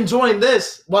at home enjoying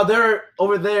this while they're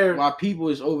over there. While people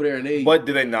is over there and they. But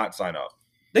did they not sign up?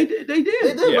 They did.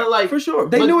 Yeah. But like for sure,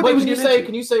 they knew what they was getting into.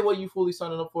 Can you say what you fully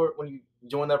signing up for when you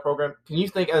join that program? Can you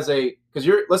think because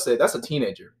let's say that's a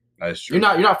teenager. That's true.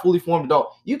 You're not fully formed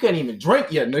adult. You can't even drink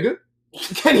yet, nigga.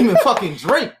 You can't even fucking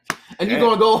drink, and you're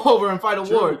gonna go over and fight a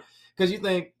war because you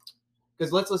think.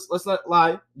 because let's not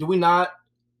lie. Do we not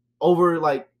over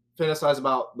like fantasize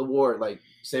about the war, like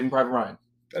Saving Private Ryan?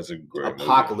 That's a great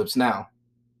Apocalypse Now.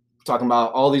 Talking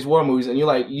about all these war movies, and you're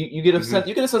like, you get a sense,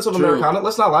 you get a sense of True. Americana.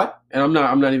 Let's not lie. And I'm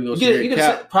not even gonna You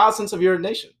get a proud sense of your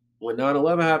nation. When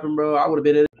 9/11 happened, bro, I would have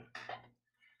been in it.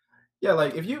 Yeah,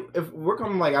 like if we're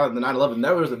coming like out of the 9/11,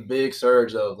 there was a big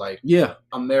surge of like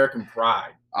American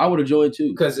pride. I would have joined too,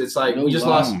 because it's like we just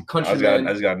lost countrymen.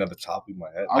 I just got another topic in my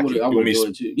head. I would have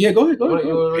joined too. Yeah, go ahead.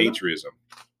 Patriotism.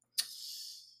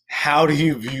 How do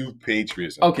you view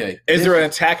patriotism? Okay. Is there an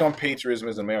attack on patriotism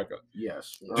in America?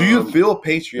 Yes. Do you feel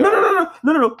patriotic?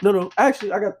 No.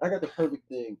 Actually, I got the perfect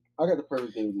thing.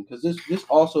 Because this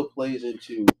also plays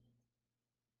into,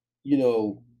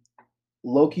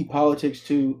 low key politics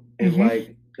too, and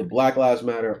like the Black Lives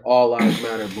Matter, All Lives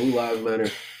Matter, Blue Lives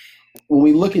Matter. When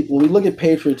we look at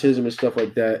patriotism and stuff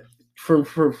like that, for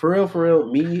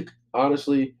real, me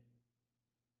honestly,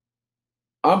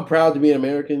 I'm proud to be an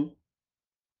American.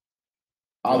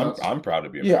 I'm proud to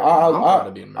be American. Yeah, I'm proud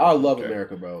to be American. I love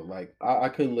America, bro. Like I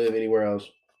couldn't live anywhere else.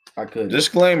 I couldn't.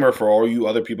 Disclaimer for all you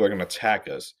other people that are going to attack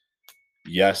us.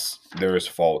 Yes, there is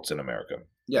faults in America.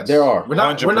 Yes, there are. We're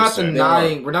not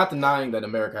denying that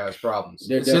America has problems.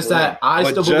 It's just that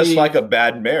believe, just like a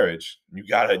bad marriage, you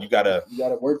gotta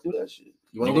work through that shit.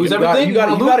 You want to lose everything? You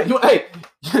want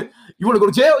to go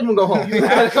to jail? You want to go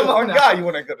home? Come on, God, you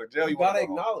want to go to jail? You gotta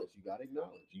acknowledge.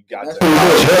 You got to.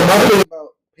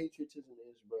 About patriotism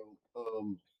is,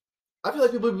 bro. I feel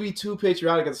like people would be too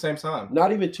patriotic at the same time.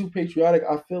 Not even too patriotic.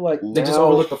 I feel like they just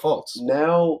overlook the faults.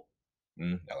 Now, I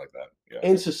like that. Yeah.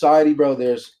 In society, bro,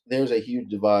 there's a huge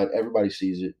divide. Everybody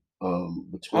sees it.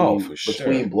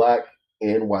 Between black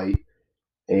and white,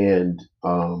 and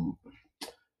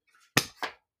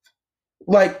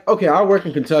okay, I work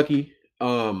in Kentucky.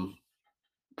 Not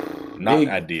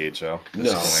at DHL.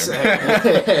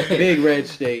 No, big red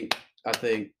state. I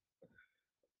think.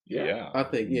 Yeah. I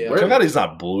think, Kentucky's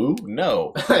not blue.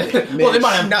 No. Well, they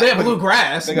have blue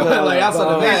grass. Outside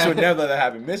of that, would never let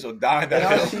have a missile die.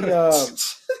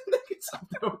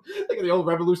 Look at the old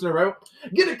Revolutionary Road.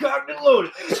 Get it cocked and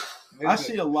loaded. I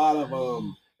see a lot of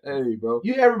Hey, bro.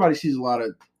 Everybody sees a lot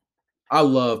of. I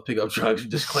love pickup trucks.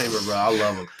 Disclaimer, bro. I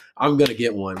love them. I'm gonna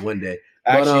get one day.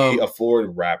 Actually, a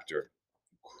Ford Raptor.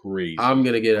 Crazy. I'm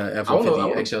gonna get a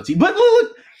F-150 XLT. But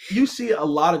look, you see a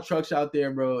lot of trucks out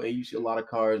there, bro, and you see a lot of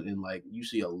cars, and I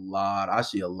see a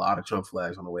lot of Trump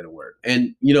flags on the way to work.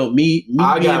 And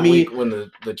I got weak when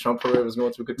the Trump parade was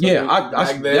going through Kentucky. Yeah,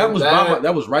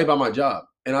 that was right by my job,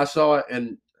 and I saw it,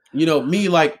 and I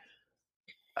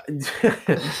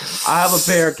have a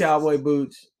pair of cowboy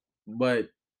boots, but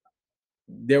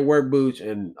they're work boots,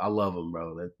 and I love them,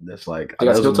 bro. That's like you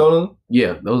got steel toe them?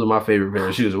 Yeah, those are my favorite pair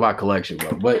of shoes of my collection,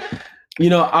 bro. But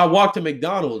I walked to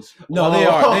McDonald's. No, they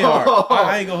are.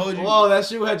 I ain't gonna hold you. Whoa, that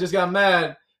shoe head just got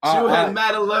mad. Shoe head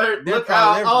mad alert. Look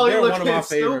out! They're one of my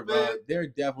favorites, bro. They're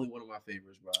definitely one of my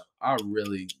favorites, bro.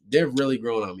 They're really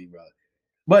growing on me, bro.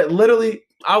 But literally,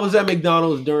 I was at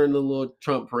McDonald's during the little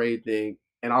Trump parade thing,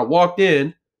 and I walked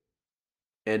in,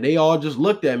 and they all just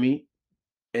looked at me,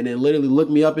 and then literally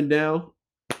looked me up and down.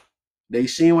 They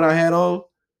seen what I had on,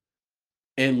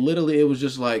 and literally it was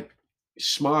just like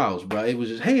smiles, bro. It was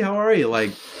just, hey, how are you?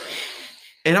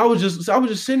 And I was just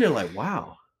sitting there like,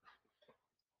 wow,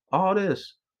 all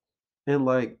this, and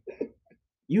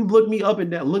you looked me up and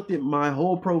down, looked at my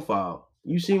whole profile.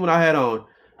 You seen what I had on: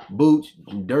 boots,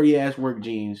 dirty ass work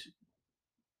jeans,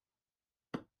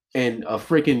 and a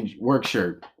freaking work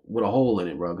shirt with a hole in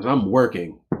it, bro. Because I'm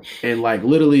working, and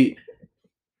literally.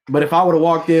 But if I would have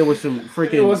walked in with some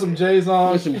freaking with some J's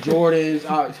on, with some Jordans,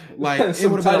 it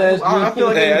would have been. I feel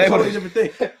like it's a totally different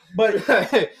thing. But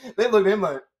they looked at him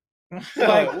like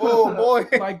whoa, boy!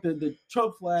 Like the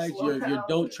Trump flags, your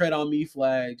 "Don't Tread on Me"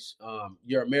 flags,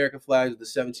 your American flags, the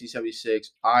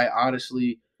 1776. I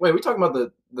honestly wait. We talking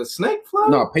about the snake flag?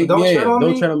 No,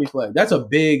 Don't Tread on Me flag.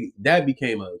 That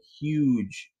became a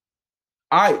huge.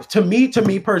 To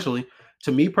me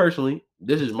personally.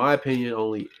 This is my opinion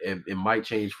only, and it might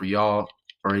change for y'all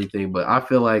or anything, but I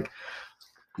feel like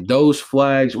those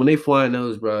flags, when they fly in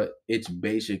those, bro, it's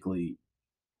basically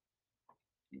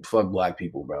fuck black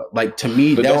people, bro. To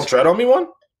me, the Don't Tread on Me one?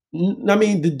 I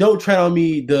mean, the Don't Tread on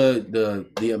Me, the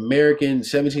American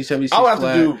 1776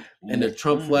 flag and the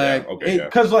Trump flag. Yeah, okay,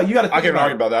 because you got to. I can't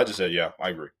argue about that. I just said, yeah, I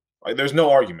agree. There's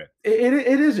no argument. It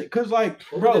isn't because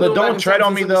bro, the Don't Tread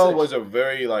on Me though was a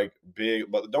very big,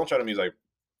 but the Don't Tread on Me is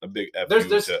a big F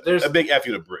you. There's a big F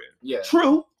you to Britain. Yeah,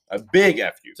 true. A big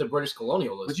F you to British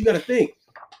colonialism. But you got to think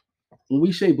when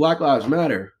we say Black Lives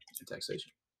Matter,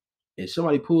 taxation. If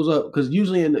somebody pulls up, because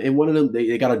usually in one of them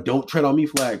they got a "Don't Tread on Me"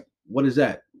 flag. What is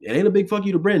that? it ain't a big fuck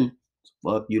you to Britain.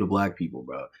 Fuck you to black people,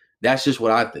 bro. That's just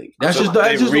what I think. That's So just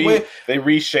the way they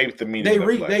reshaped the meaning.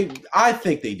 I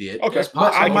think they did. Okay,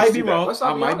 but I might be wrong.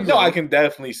 I might be No, wrong. I can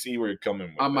definitely see where you're coming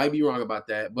with. I might be wrong about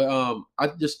that, but I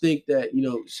just think that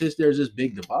since there's this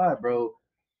big divide, bro,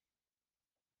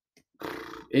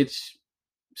 it's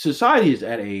society is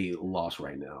at a loss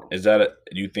right now. Do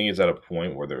you think it's at a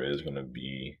point where there is going to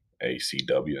be a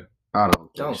CW? I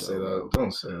don't. Don't say that.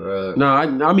 Don't say that. No, I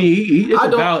mean, it's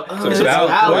valid,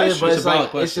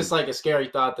 but it's just like a scary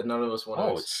thought that none of us want to.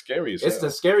 Oh, it's scary as It's hell.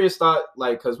 the scariest thought,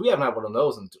 like, because we haven't had one of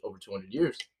those in over 200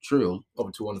 years. True.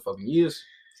 Over 200 fucking years.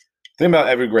 Think about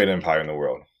every great empire in the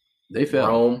world. They fell.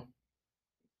 Rome.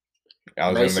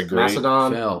 Alexander the Great.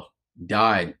 Macedon. Fell.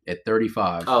 Died at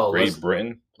 35. Oh, Great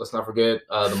Britain. Let's not forget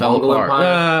the Fell Mongol apart.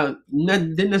 Empire.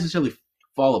 Didn't necessarily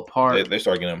fall apart. They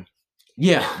start getting them.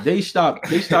 Yeah, they stopped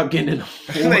getting in.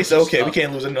 They said, okay, we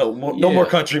can't lose no more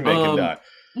countrymen can die.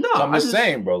 No, So I'm just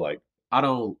saying, bro. Like, I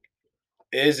don't.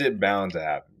 Is it bound to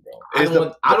happen, bro? I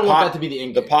don't want that to be the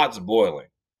end game. The pot's boiling.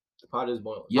 The pot is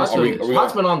boiling. Yes,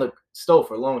 pot's been on the stove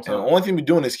for a long time. And the only thing we're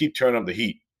doing is keep turning up the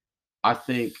heat. I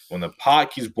think when the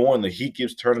pot keeps boiling, the heat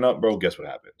keeps turning up, bro. Guess what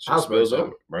happens? House spills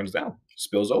over, burns down,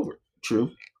 spills over. True.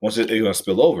 Once it's going to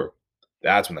spill over,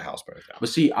 that's when the house burns down. But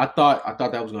see, I thought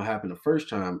that was going to happen the first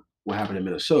time. What happened in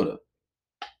Minnesota?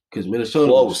 Because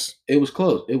Minnesota it was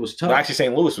close. It was tough. No, actually,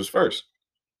 St. Louis was first.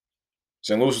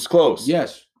 St. Louis was close.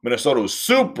 Yes. Minnesota was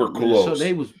super close.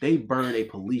 So they burned a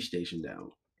police station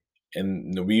down.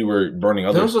 And we were burning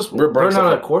others. We're burning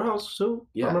down a courthouse too.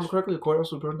 Yeah, I remember correctly, the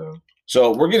courthouse was burned down.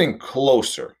 So we're getting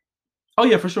closer. Oh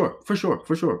yeah, for sure.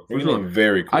 We're getting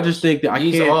very close. I just think that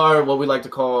these are what we like to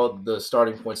call the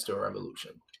starting points to a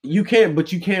revolution. You can't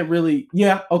really.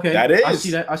 Yeah, okay. That is. I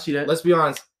see that. Let's be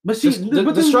honest. But see, the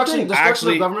destruction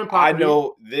actually, of government property. I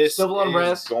know this civil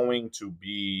unrest is going to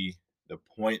be the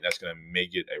point that's going to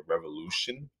make it a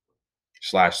revolution /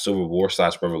 civil war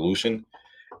 / revolution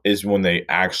is when they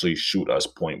actually shoot us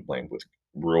point blank with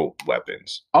real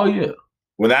weapons. Oh yeah.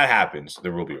 When that happens,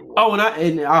 there will be a war. Oh,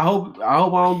 and I hope I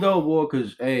don't go, boy,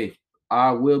 because hey,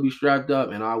 I will be strapped up,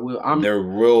 and there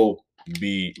will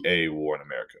be a war in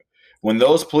America. When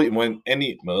when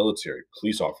any military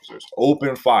police officers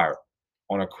open fire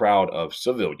on a crowd of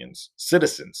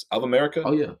citizens of America.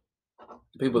 Oh yeah,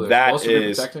 people that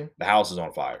is the house is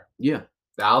on fire. Yeah,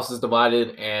 the house is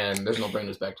divided, and there's no bringing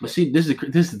this back to. But see, this is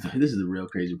the real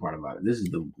crazy part about it. This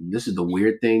is the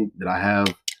weird thing that I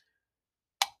have.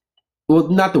 Well,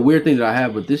 not the weird thing that I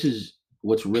have, but this is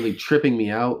what's really tripping me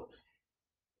out.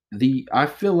 I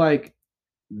feel like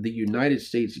the United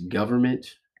States government,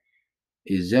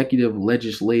 executive,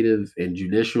 legislative, and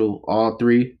judicial, all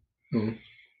three. Mm-hmm.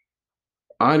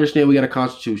 I understand we got a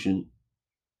constitution.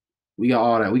 We got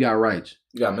all that. We got rights.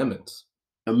 We got amendments.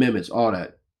 All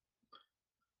that.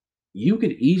 You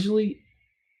could easily.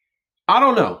 I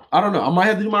don't know. I might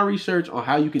have to do my research on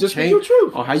how you can change.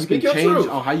 On how you can change.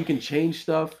 On how you can change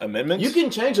stuff. Amendments. You can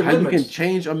change amendments. How you can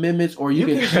change amendments, or you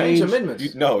can change amendments.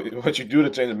 What you do to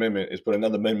change amendment is put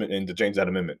another amendment in to change that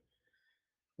amendment.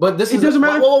 But this doesn't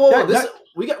matter. Whoa.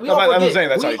 We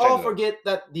all forget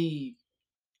that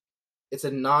it's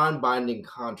a non-binding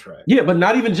contract. Yeah, but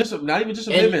not even just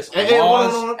amendments.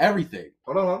 Laws, everything.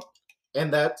 Hold on.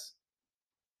 And that's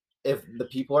if the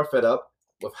people are fed up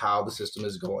with how the system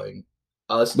is going,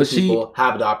 people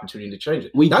have the opportunity to change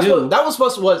it. That was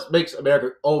supposed to what makes America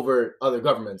over other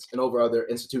governments and over other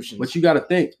institutions. But you got to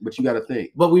think.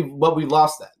 But we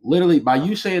lost that. Literally by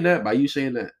you saying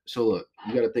that. So look,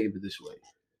 you got to think of it this way.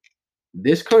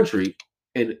 This country,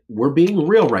 and we're being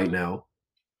real right now.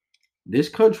 This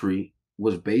country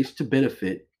was based to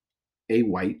benefit a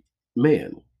white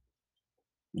man.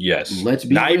 Yes. Let's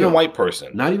be not real. Even white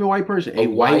person. Not even white person. A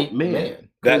white man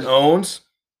that owns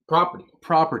property.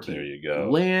 There you go.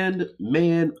 Land,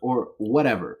 man, or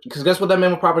whatever. Because guess what that man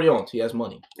with property owns? He has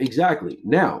money. Exactly.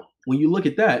 Now, when you look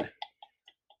at that,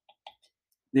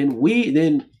 then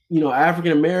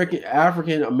African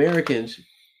Americans,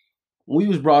 we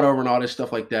was brought over and all this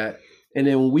stuff like that. And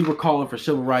then when we were calling for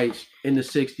civil rights in the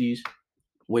 60s,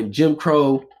 when Jim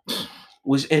Crow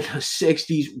was in the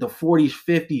 60s, the 40s,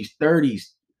 50s, 30s,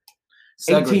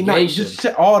 1890s, just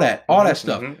all that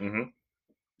stuff. Mm-hmm.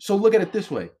 So look at it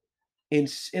this way. In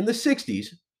the 60s,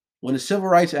 when the Civil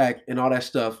Rights Act and all that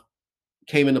stuff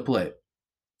came into play,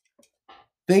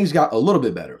 things got a little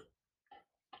bit better.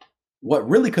 What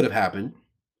really could have happened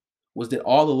was that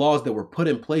all the laws that were put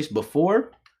in place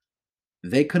before,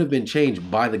 they could have been changed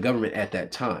by the government at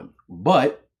that time.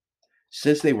 But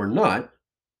since they were not,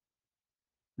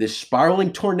 this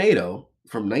spiraling tornado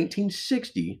from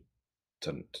 1960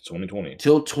 to 2020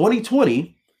 till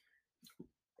 2020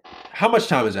 How much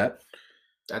time is that?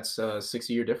 That's a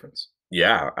 60-year difference.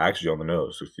 Yeah, actually on the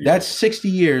nose. 60 That's years. 60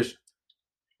 years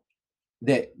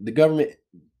that the government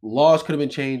laws could have been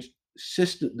changed,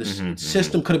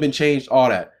 system could have been changed, all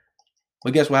that.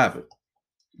 But guess what happened?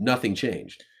 Nothing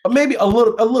changed. Or maybe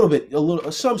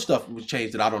some stuff was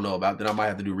changed that I don't know about, that I might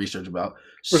have to do research about.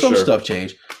 Some stuff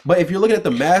changed. But if you're looking at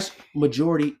the mass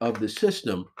majority of the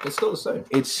system, it's still the same.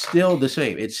 It's still the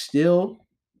same. It's still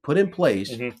put in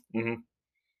place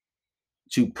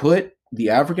to put the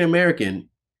African American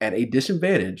at a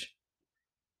disadvantage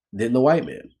than the white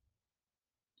man.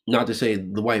 Not to say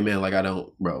the white man, like I ain't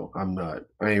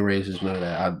racist, none of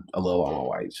that. I love all my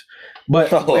whites.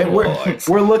 But I'm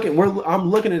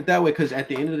looking at it that way because at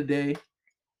the end of the day,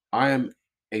 I am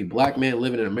a black man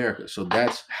living in America. So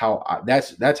that's my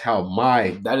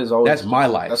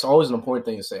life. That's always an important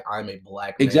thing to say. I'm a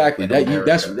black man. Exactly.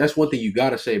 That's one thing you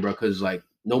gotta say, bro, because like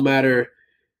no matter,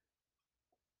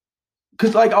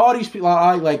 because like all these people,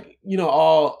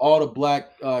 all the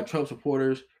black Trump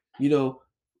supporters,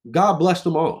 God bless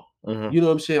them all. You know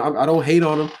what I'm saying? I don't hate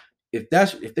on them. If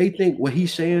they think what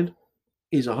he's saying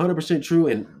is 100% true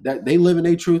and that they live in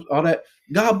their truth, all that,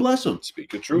 God bless them. Speak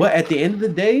the truth. But at the end of the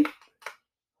day,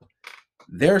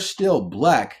 they're still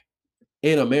black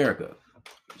in America.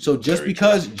 So just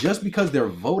because they're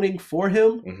voting for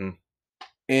him,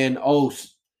 and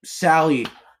Sally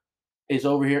is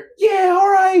over here, yeah, all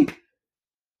right,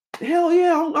 hell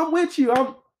yeah, I'm with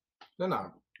you.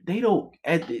 They don't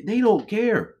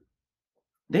care.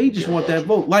 They just want that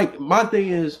vote. Like my thing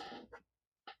is,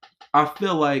 I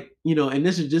feel like and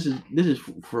this is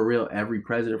for real. Every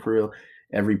president, for real,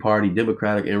 every party,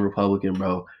 Democratic and Republican,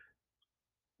 bro.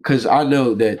 Because I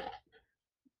know that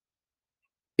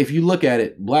if you look at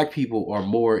it, black people are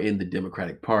more in the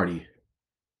Democratic Party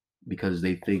because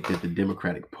they think that the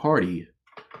Democratic Party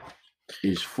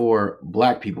is for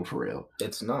black people, for real.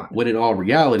 It's not. When in all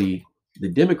reality, the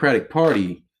Democratic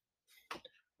Party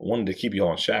wanted to keep you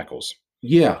on shackles.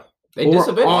 Yeah. They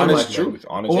disobeyed. Honest truth.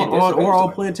 Honest truth. Or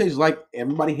on plantations. Like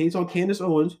everybody hates on Candace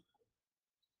Owens.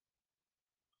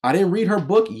 I didn't read her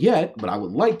book yet, but I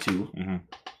would like to.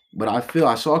 But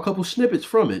I saw a couple snippets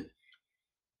from it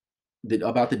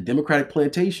about the Democratic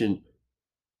plantation.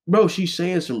 Bro, she's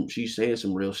saying some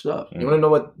real stuff. You want to know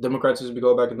what Democrats used to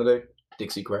go back in the day?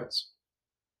 Dixiecrats.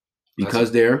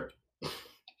 Because they're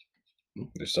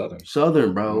Southern.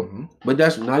 Southern, bro. But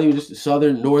that's not even just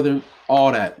Southern, Northern,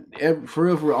 all that. For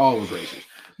real, all was racist.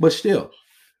 But still,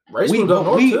 we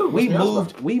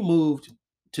moved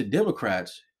to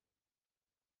Democrats.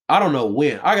 I don't know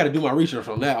when. I got to do my research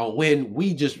on that. On when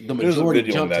the majority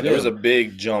jumped to them. There was a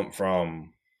big jump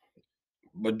from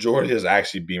majority is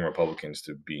actually being Republicans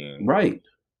to being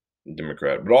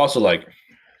Democrat. But also, like,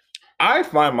 I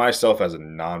find myself as a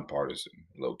nonpartisan,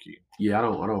 low key. Yeah, I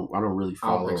don't really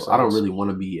follow. I don't really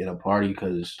want to be in a party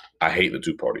because I hate the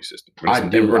two-party system.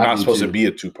 We're not supposed to be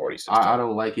a two-party system. I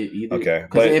don't like it either. Okay,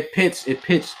 because it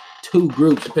pits two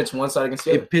groups. It pits one side against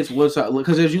the other. It pits one side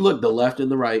because as you look, the left and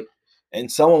the right. And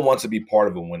someone wants to be part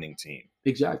of a winning team.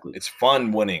 Exactly. It's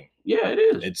fun winning. Yeah, it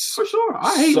is. It's for sure.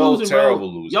 I hate so losing, terrible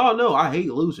bro. losing. Y'all know I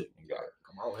hate losing.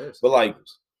 But like,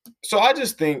 so I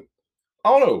just think, I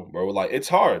don't know, bro. Like, it's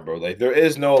hard, bro. Like,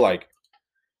 there's no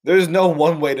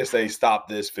one way to say stop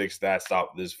this, fix that,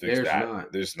 stop this, fix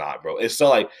that. There's not, bro. It's so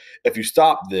like, if you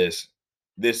stop this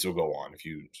will go on. If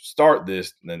you start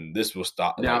this, then this will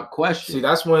stop. Now, question. See,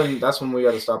 that's when we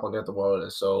got to stop looking at the world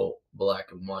as so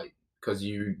black and white. Because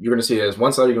you're going to see it as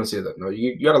one side, you're going to see it. No,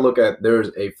 you got to look at there's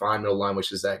a fine middle line,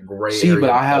 which is that gray area. See, but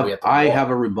I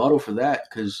have a rebuttal for that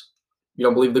because you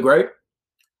don't believe the gray.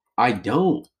 I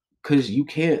don't, because you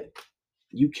can't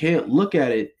look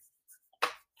at it.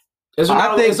 Is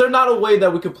there not a way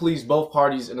that we could please both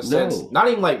parties in a sense? Not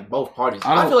even like both parties.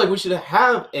 I feel like we should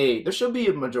have there should be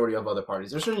a majority of other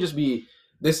parties. There shouldn't just be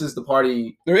this is the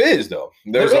party. There is though.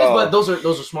 But those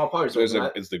are small parties.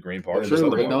 It's the Green Party. Who's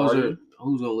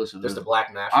gonna listen? There's the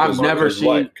Black Nationalists. I've never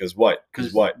seen because what?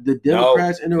 The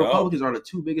Democrats and the Republicans are the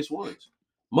two biggest ones.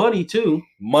 Money too.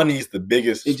 Money's the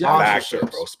biggest factor,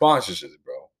 bro. Sponsorships,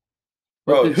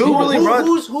 bro.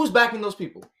 Who's backing those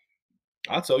people?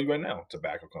 I'll tell you right now,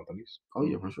 tobacco companies. Oh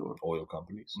yeah, for sure. Oil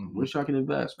companies. Wish I can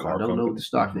invest. I don't know what the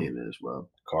stock name is, bro.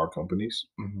 Car companies.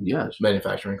 Yes.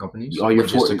 Manufacturing companies. All your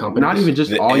companies. Not even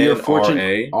just all your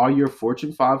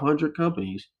Fortune 500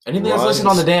 companies. Anything that's listed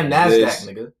on the damn NASDAQ,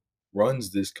 nigga.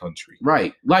 Runs this country.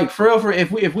 Right. Like for real,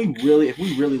 if we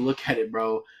really look at it,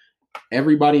 bro,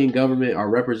 everybody in government, our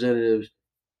representatives,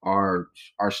 our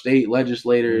state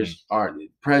legislators, our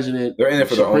president. They're in it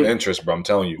for their own interest, bro. I'm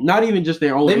telling you. Not even just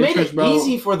their own interest, bro. They made it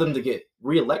easy for them to get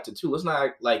reelected, too. Let's not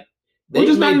act like They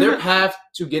just made their path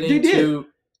to getting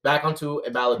back onto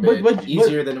a ballot bid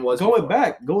easier than it was going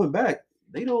back.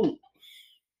 They don't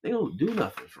do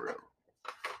nothing for real.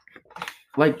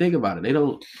 Like, think about it. They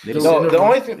don't. No, the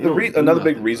only thing, another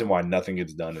big reason why nothing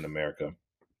gets done in America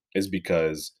is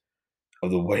because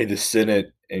of the way the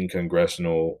Senate and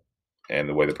congressional and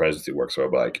the way the presidency works. So,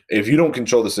 like, if you don't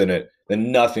control the Senate,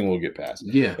 then nothing will get passed.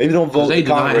 Yeah, if you don't vote in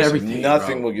Congress, everything,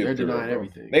 nothing will get through. They're denying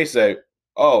everything. They say,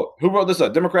 "Oh, who wrote this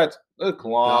up? Democrats."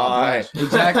 Decline.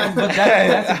 Exactly. But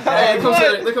that's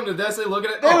exactly. They come to the desk, they look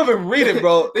at it. They don't even read it,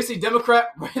 bro. They see Democrat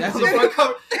right on the front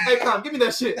cover. Hey, Con, give me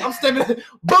that shit. I'm standing.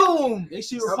 Boom. They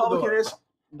see Republicans.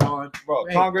 Bro,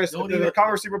 hey, Congress.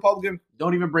 Congress see Republican.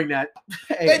 Don't even bring that.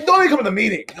 Hey, they don't even come to the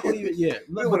meeting. Don't even. Yeah.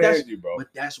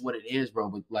 But that's what it is, bro.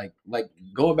 But like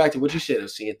going back to what you said of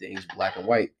seeing things black and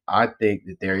white. I think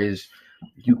that there is.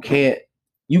 You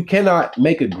cannot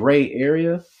make a gray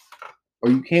area. Or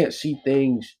you can't see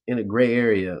things in a gray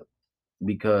area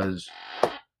because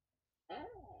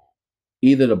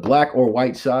either the black or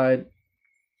white side,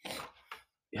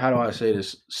 how do I say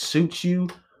this, suits you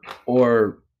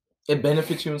or it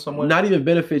benefits you in some way. Not even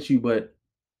benefits you, but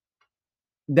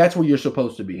that's where you're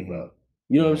supposed to be, bro.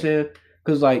 You know what I'm saying?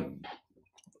 Because like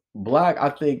black,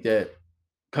 I think that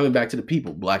coming back to the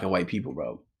people, black and white people,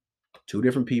 bro, two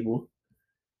different people.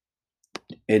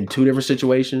 In two different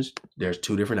situations, there's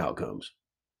two different outcomes.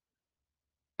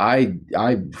 I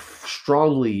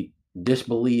strongly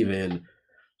disbelieve in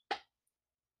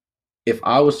if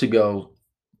I was to go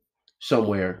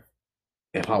somewhere,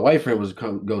 if my white friend was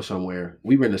to go somewhere,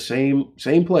 we were in the same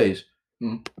place.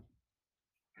 Mm-hmm.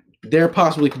 There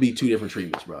possibly could be two different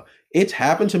treatments, bro. It's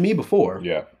happened to me before.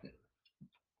 Yeah,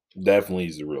 definitely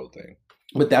is the real thing.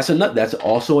 But that's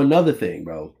also another thing,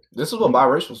 bro. This is what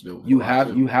biracials do. You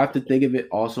have to think of it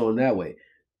also in that way.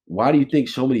 Why do you think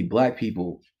so many black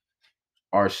people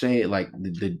are saying like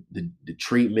the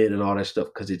treatment and all that stuff?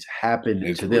 Because it's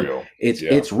happened to them. Real.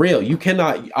 It's real. You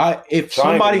cannot. If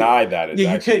trying somebody to deny that, you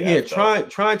can't. Yeah,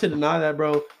 trying to deny that,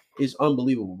 bro, is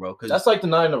unbelievable, bro. Because that's like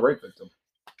denying a rape victim.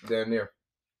 Damn near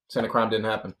saying a crime didn't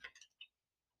happen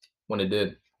when it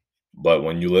did. But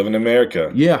when you live in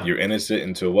America, you're innocent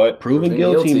until what? Proven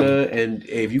guilty, man. And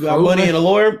if you got money and a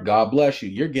lawyer, God bless you.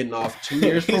 You're getting off 2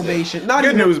 years probation. Not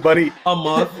good news, buddy. A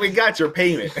month. We got your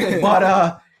payment.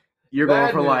 But you're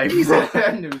going for life.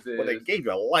 Bad news is. Well, they gave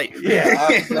you a life.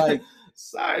 Yeah. Like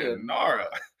sayonara.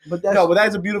 But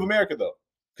that's the beauty of America, though.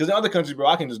 Because in other countries, bro,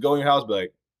 I can just go in your house and be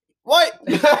like, what?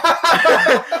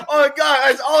 Oh my God,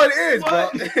 that's all it is, bro.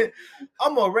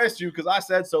 I'm gonna arrest you because I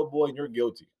said so, boy, and you're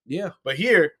guilty. Yeah. But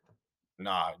here,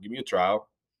 nah, give me a trial.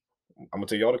 I'm gonna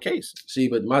take y'all the case. See,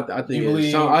 but I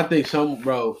think some,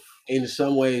 bro, in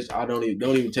some ways, don't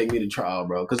even take me to trial,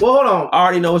 bro. Because hold on, I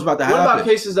already know what's about to happen. What about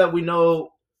cases that we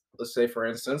know? Let's say, for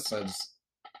instance, since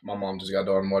my mom just got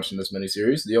done watching this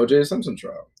miniseries, the O.J. Simpson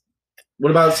trial.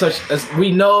 What about such as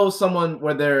we know someone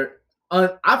where they're?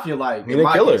 I feel like he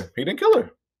didn't kill her. He didn't kill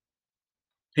her.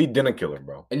 He didn't kill her,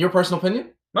 bro. In your personal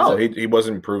opinion? No, he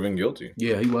wasn't proven guilty.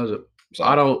 Yeah, he wasn't. So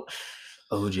I don't.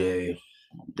 OJ,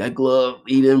 that glove,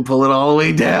 he didn't pull it all the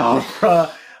way down.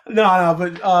 No,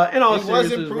 but in all seriousness, he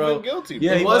wasn't proven guilty.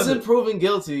 Yeah, he wasn't proven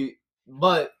guilty.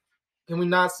 But can we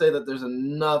not say that there's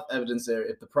enough evidence there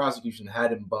if the prosecution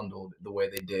hadn't bundled the way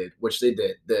they did, which they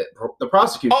did? The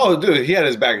prosecution. Oh, dude, he had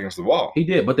his back against the wall. He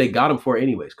did, but they got him for it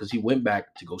anyways because he went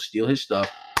back to go steal his stuff.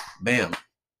 Bam.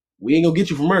 We ain't gonna get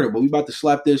you for murder, but we about to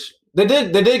slap this. They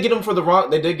did get him for the wrong.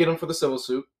 They did get him for the civil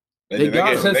suit. They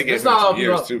gave him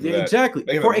years too for that. Exactly.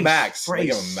 They gave him max. For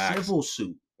a civil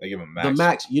suit. They give him max. The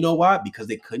max. You know why? Because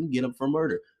they couldn't get him for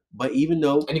murder. But even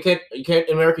though you can't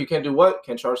in America, you can't do what?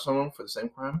 Can't charge someone for the same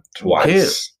crime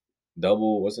twice.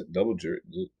 Double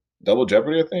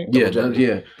jeopardy, I think. Yeah,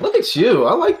 yeah. Look at you.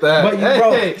 I like that. But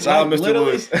bro, Mr.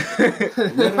 Lewis.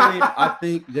 Literally, I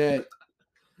think that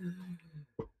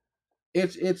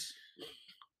it's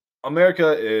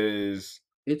America is.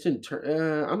 It's in.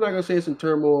 I'm not gonna say it's in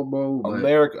turmoil, bro.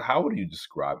 America. How would you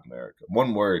describe America?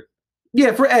 One word.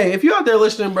 Yeah, if you're out there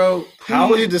listening, bro. How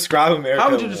would you describe America? How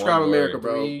would you describe America,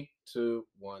 bro? 3, 2,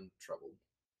 1.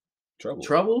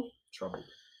 Troubled.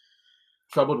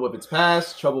 Troubled with its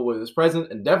past, troubled with its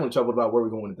present, and definitely troubled about where we're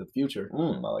going into the future. I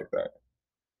like that.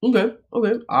 Okay.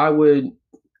 I'm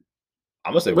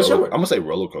gonna say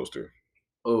roller coaster.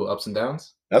 Oh, ups and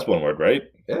downs. That's one word,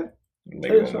 right? Yeah.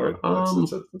 Make it one word.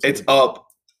 It's up.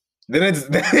 Then it's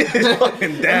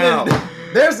fucking down.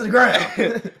 There's the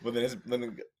ground. But then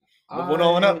went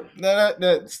on up.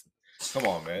 No. Come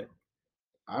on, man.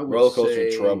 Roller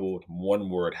coaster, troubled. One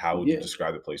word. How would you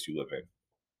describe the place you live in?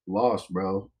 Lost,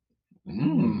 bro.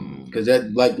 Because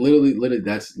that, like, literally,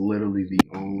 that's literally the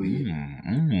only.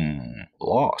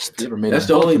 Lost. That's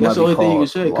the only thing you can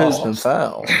say. Lost and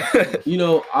found. You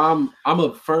know, I'm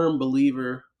a firm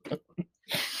believer.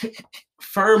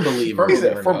 Firm believer. He's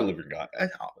a firm believer God.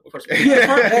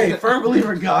 Yeah, firm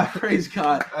believer God. Praise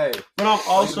God. Hey, but I'm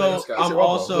also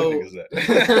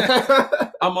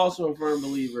a firm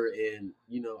believer in,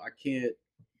 you know,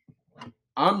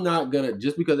 I'm not gonna,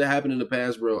 just because it happened in the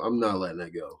past, bro, I'm not letting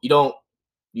that go.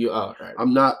 Right.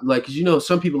 I'm not, like, because, you know,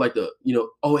 some people like to, you know,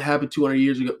 oh, it happened 200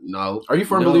 years ago. No. Are you a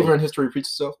firm believer in history repeats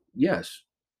itself? Yes.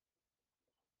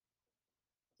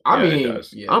 I mean,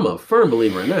 I'm a firm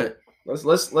believer in that.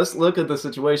 Let's look at the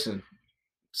situation.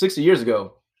 60 years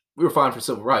ago, we were fighting for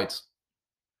civil rights.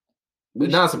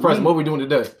 Now it's surprising what we're doing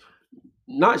today.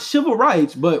 Not civil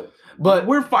rights, but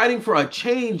we're fighting for a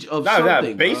change of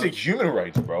something. Basic human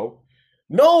rights, bro.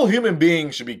 No human being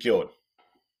should be killed.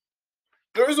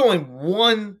 There's only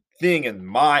one thing in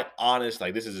my honest,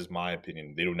 like, this is just my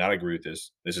opinion. They do not agree with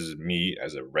this. This is me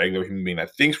as a regular human being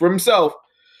that thinks for himself.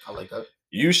 I like that.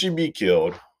 You should be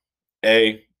killed,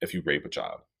 A, if you rape a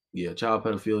child. Yeah, child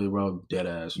pedophilia, bro, dead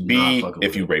ass. B,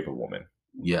 if you rape a woman.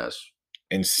 Yes.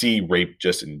 And C, rape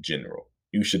just in general.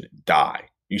 You should die.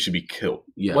 You should be killed.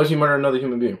 Yeah. What if you murder another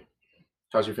human being?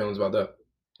 How's your feelings about that?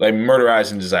 Like, murder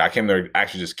as in just like, I came there to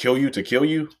actually just kill you to kill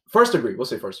you. First degree. We'll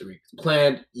say first degree.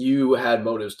 Planned. You had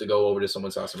motives to go over to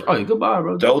someone's house and murder. Oh, yeah, goodbye,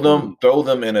 bro. Throw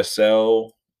them in a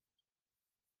cell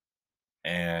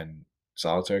and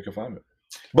solitary confinement.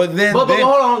 But hold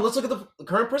on. Let's look at the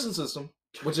current prison system,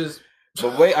 which is.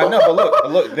 But wait, I know.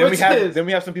 But look. Then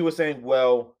we have some people saying,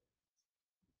 well,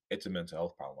 it's a mental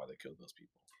health problem why they killed those people.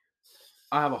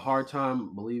 I have a hard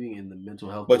time believing in the mental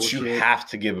health. But bullshit. you have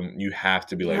to give them. You have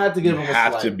to be like. You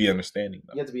have to be understanding.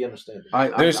 Though. You have to be understanding.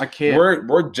 I can't.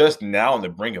 We're just now on the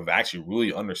brink of actually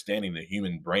really understanding the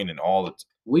human brain and all that.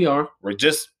 We are. We're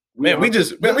just. We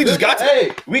just got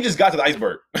to the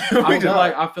iceberg.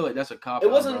 I feel like that's a cop out.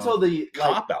 It wasn't until the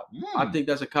cop out. I think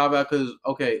that's a cop out because,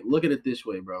 okay, look at it this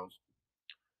way, bro.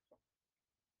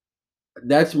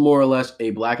 That's more or less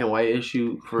a black and white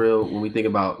issue for real when we think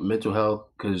about mental health,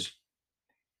 because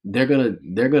they're gonna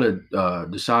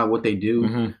decide what they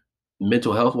do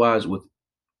mental health wise with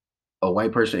a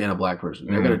white person and a black person.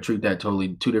 They're gonna treat that totally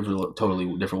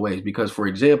different ways. Because, for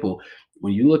example,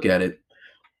 when you look at it,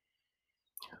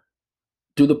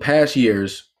 through the past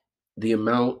years, the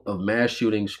amount of mass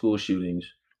shootings, school shootings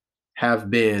have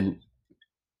been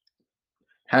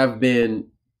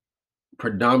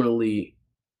predominantly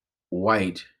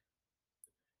white.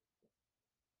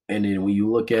 And then when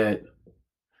you look at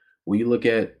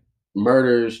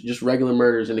murders, just regular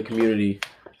murders in the community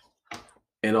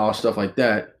and all stuff like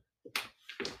that,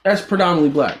 that's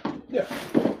predominantly black. Yeah.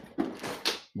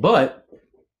 But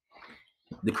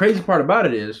the crazy part about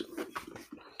it is,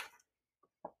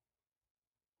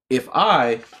 if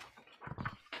I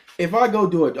go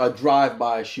do a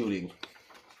drive-by shooting,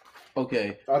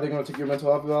 okay. Are they going to take your mental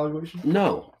health evaluation?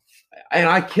 No. And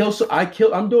I'm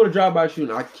doing a drive-by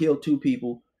shooting. I kill 2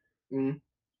 people,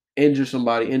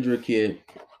 injure a kid,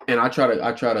 and I try to,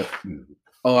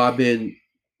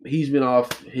 he's been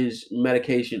off his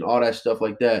medication, all that stuff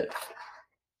like that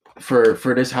for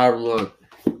this however long.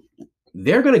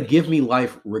 They're going to give me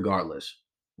life regardless.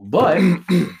 But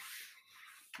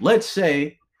let's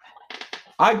say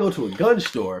I go to a gun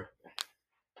store,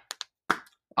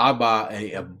 I buy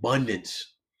an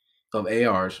abundance of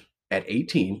ARs at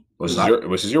 18, which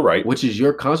is your right, which is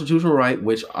your constitutional right,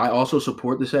 which I also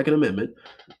support the Second Amendment.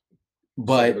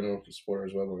 But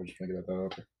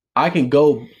I can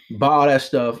go buy all that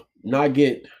stuff, not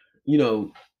get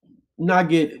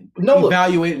evaluated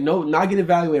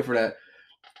for that.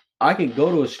 I can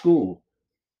go to a school,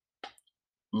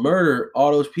 murder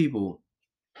all those people,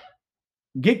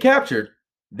 get captured.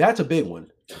 That's a big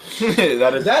one.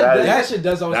 that shit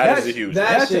does always. That's a huge.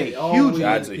 That's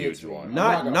a huge one.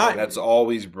 Not that's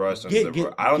always brushed under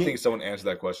the. I don't think someone answered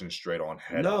that question straight on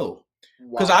head. No,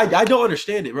 because I don't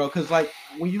understand it, bro. Because, like,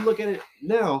 when you look at it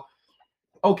now,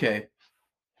 okay,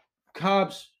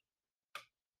 cops.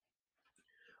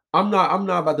 I'm not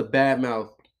about to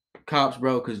badmouth cops,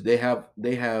 bro, because they have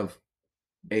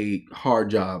a hard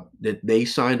job that they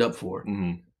signed up for.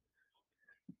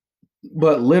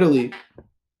 But literally,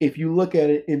 if you look at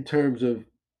it in terms of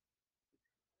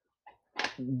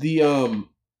the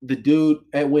dude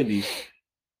at Wendy's,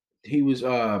 he was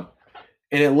in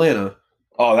Atlanta.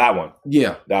 Oh, that one.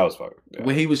 Yeah, that was fucking. Yeah.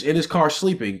 When he was in his car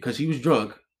sleeping because he was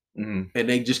drunk, and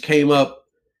they just came up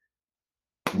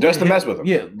just to mess with him.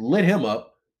 Yeah, lit him up.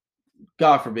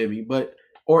 God forbid me,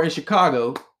 or in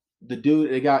Chicago, the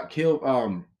dude that got killed.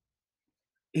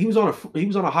 he was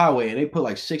on a highway and they put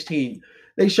like 16.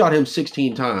 They shot him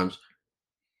 16 times.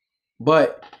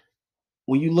 But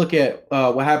when you look at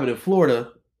what happened in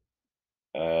Florida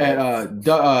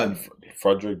at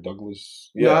Frederick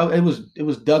Douglass. Yeah, it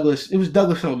was Douglas. It was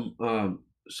Douglas.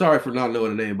 Sorry for not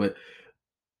knowing the name, but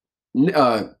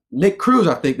Nick Cruz,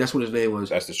 I think that's what his name was.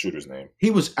 That's the shooter's name. He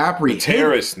was apprehended. The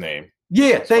terrorist name.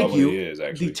 Yeah, thank you. He is,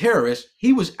 actually. The terrorist.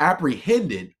 He was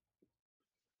apprehended.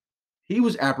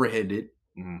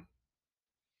 Mm-hmm.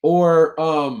 Or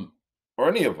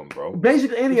any of them, bro.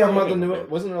 Basically, any of them.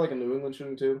 Wasn't there like a New England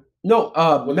shooting too? No,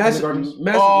 Sandy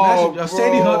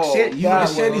Hook.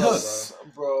 Sandy Hook,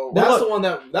 bro. That's the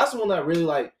one that really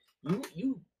like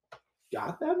you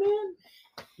got that man.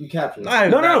 You captured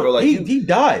him. No. Bro, like, he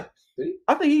died. Did he?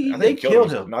 I think they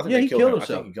killed him. No, yeah, he killed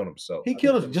himself. I think he killed himself. He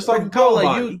killed himself, just like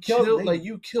Columbine.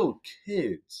 You killed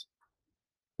kids,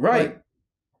 right?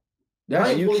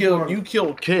 That's you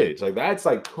killed kids. Like that's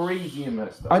like crazy and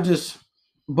messed up.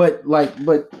 But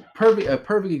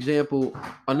perfect example.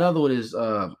 Another one is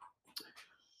so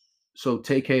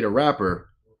TK the rapper.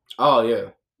 Oh yeah.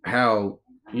 How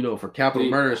for capital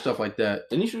murder and stuff like that.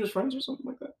 Didn't he shoot his friends or something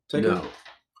like that? No. Or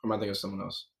am I thinking of someone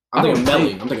else? I'm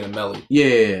thinking of Melly.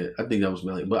 Yeah, I think that was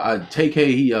Melly. But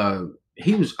TK,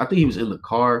 he was. I think he was in the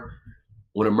car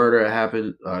when a murder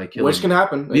happened. Which can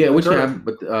happen. Which can happen.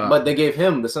 But they gave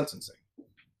him the sentencing.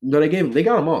 No, they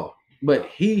got him all. But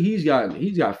he's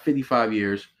got 55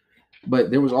 years.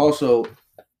 But there was also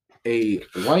a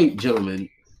white gentleman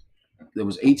that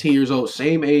was 18 years old,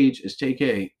 same age as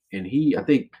TK, and I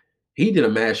think he did a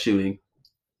mass shooting.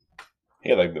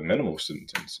 He had like the minimal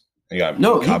sentence. They got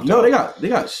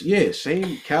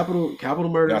same capital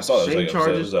murder, same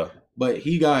charges. But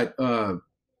he got a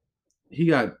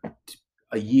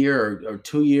year or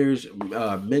 2 years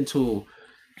mental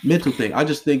thing. I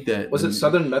just think that was it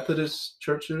Southern Methodist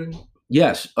Church shooting?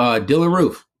 Yes, Dylan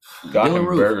Roof.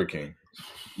 Burger King.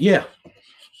 Yeah,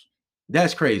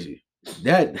 that's crazy.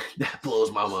 That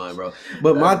blows my mind, bro.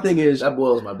 But my thing is that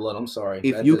boils my blood. I'm sorry.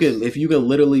 If you can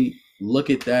literally look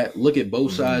at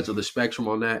both sides of the spectrum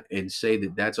on that, and say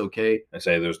that that's okay, and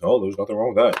say there's nothing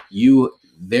wrong with that.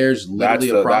 There's literally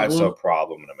a problem. That's a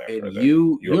problem in America. And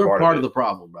you're part of the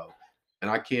problem, bro.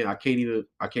 And I can't even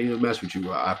mess with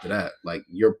you after that. Like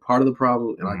you're part of the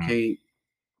problem, and I can't.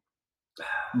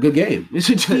 Good game. It's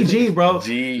a GG, bro.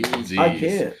 GG. I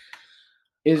can't.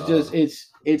 It's just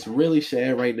it's really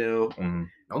sad right now.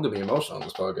 Don't get me emotional on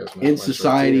this podcast, man. In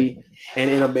society and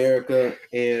in America,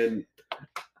 and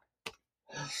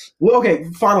well, okay.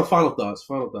 Final thoughts.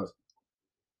 Final thoughts.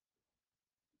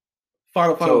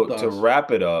 To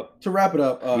wrap it up,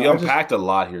 we unpacked a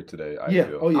lot here today. I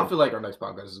feel like our next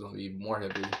podcast is going to be more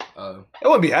heavy. It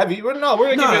wouldn't be heavy. We're gonna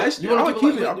keep it. You want to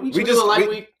keep it? We just a light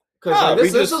week.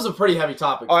 Because this is a pretty heavy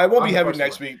topic. Oh, it won't be heavy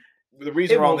next week. The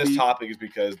reason we're on this topic is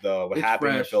because what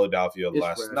happened in Philadelphia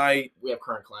last night. We have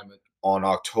current climate. On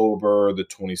October the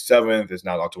 27th. It's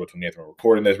not October 28th when we're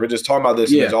recording this. We're just talking about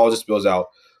this and it all just spills out.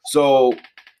 So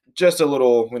just a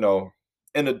little,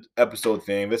 in the episode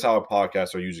thing. That's how our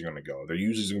podcasts are usually going to go. They're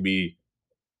usually going to be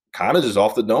kind of just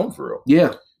off the dome for real.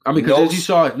 Yeah. I mean, because as you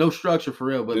saw, no structure for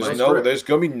real. But there's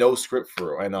going to be no script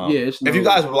for real. And if you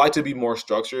guys would like to be more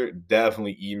structured,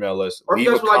 definitely email us. Or if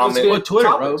you guys would like to get Twitter,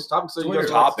 topics, bro.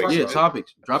 Topics. Yeah,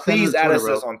 topics. Drop Please add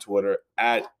us on Twitter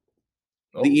at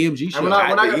the EMG show. And we're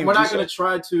not going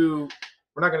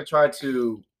to try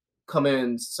to come in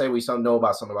and say we know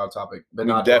about something about a topic, but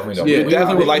we not definitely don't. We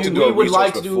definitely would like to do a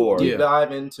research before. Deep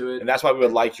dive into it, and that's why we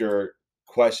would like your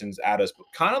questions at us, but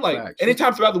kind of like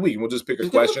anytime throughout the week, we'll just pick a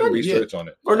question, research on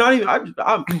it, or not even.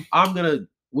 I'm gonna.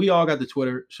 We all got the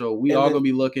Twitter, so we all gonna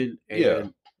be looking.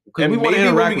 And we want to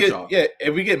interact with y'all. Yeah,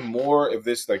 if we get more, if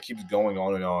this keeps going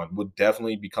on and on, we'll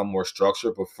definitely become more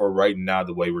structured. But for right now,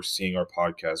 the way we're seeing our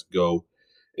podcast go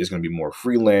is going to be more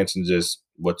freelance and just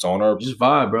what's on our just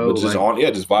vibe, bro. Just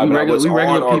vibe about what's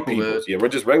on our people. Yeah, we're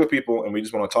just regular people, and we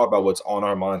just want to talk about what's on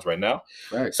our minds right now.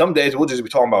 Right. Some days we'll just be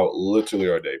talking about literally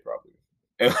our day, probably.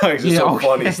 And just some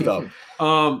funny stuff.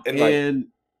 For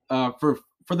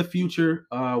the future,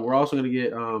 we're also gonna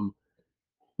get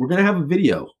we're gonna have a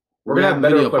video. We're gonna have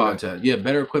better video equipment. content. Yeah,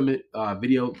 better equipment.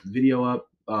 Video up.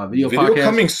 Video podcast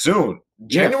coming soon.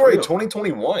 January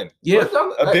 2021. Yeah,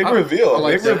 a big reveal. I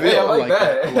like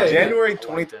that. January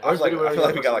 20. I feel like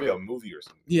we got like a movie or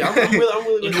something. Yeah,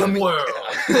 I'm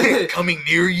really coming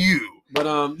near you. But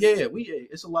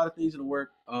it's a lot of things in the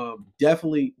work.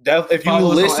 Definitely. If you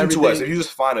listen to us, if you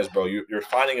just find us, bro, you're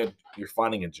finding a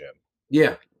gem.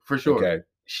 Yeah, for sure. Okay.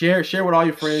 Share with all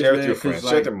your friends. Share with your friends.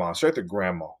 Share with their mom. Share with their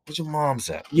grandma. Where's your mom's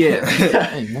at? Yeah.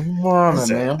 Hey, mama,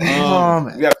 man.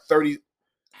 We have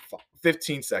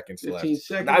 15 seconds 15 left.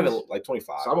 seconds. Not even like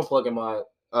 25. So I'm gonna plug in my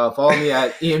follow me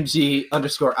at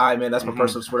EMG_I, man. That's my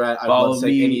personal Twitter. I'd love to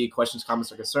take any questions,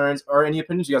 comments, or concerns, or any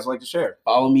opinions you guys would like to share.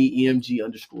 Follow me,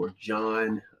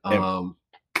 EMG_John.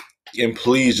 And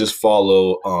please just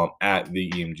follow at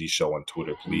the EMG Show on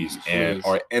Twitter, please. And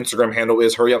our Instagram handle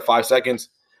is hurry up 5 seconds.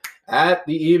 At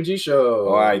the EMG Show.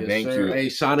 All right, thank you. Hey,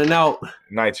 signing out.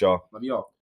 Night, y'all. Love y'all.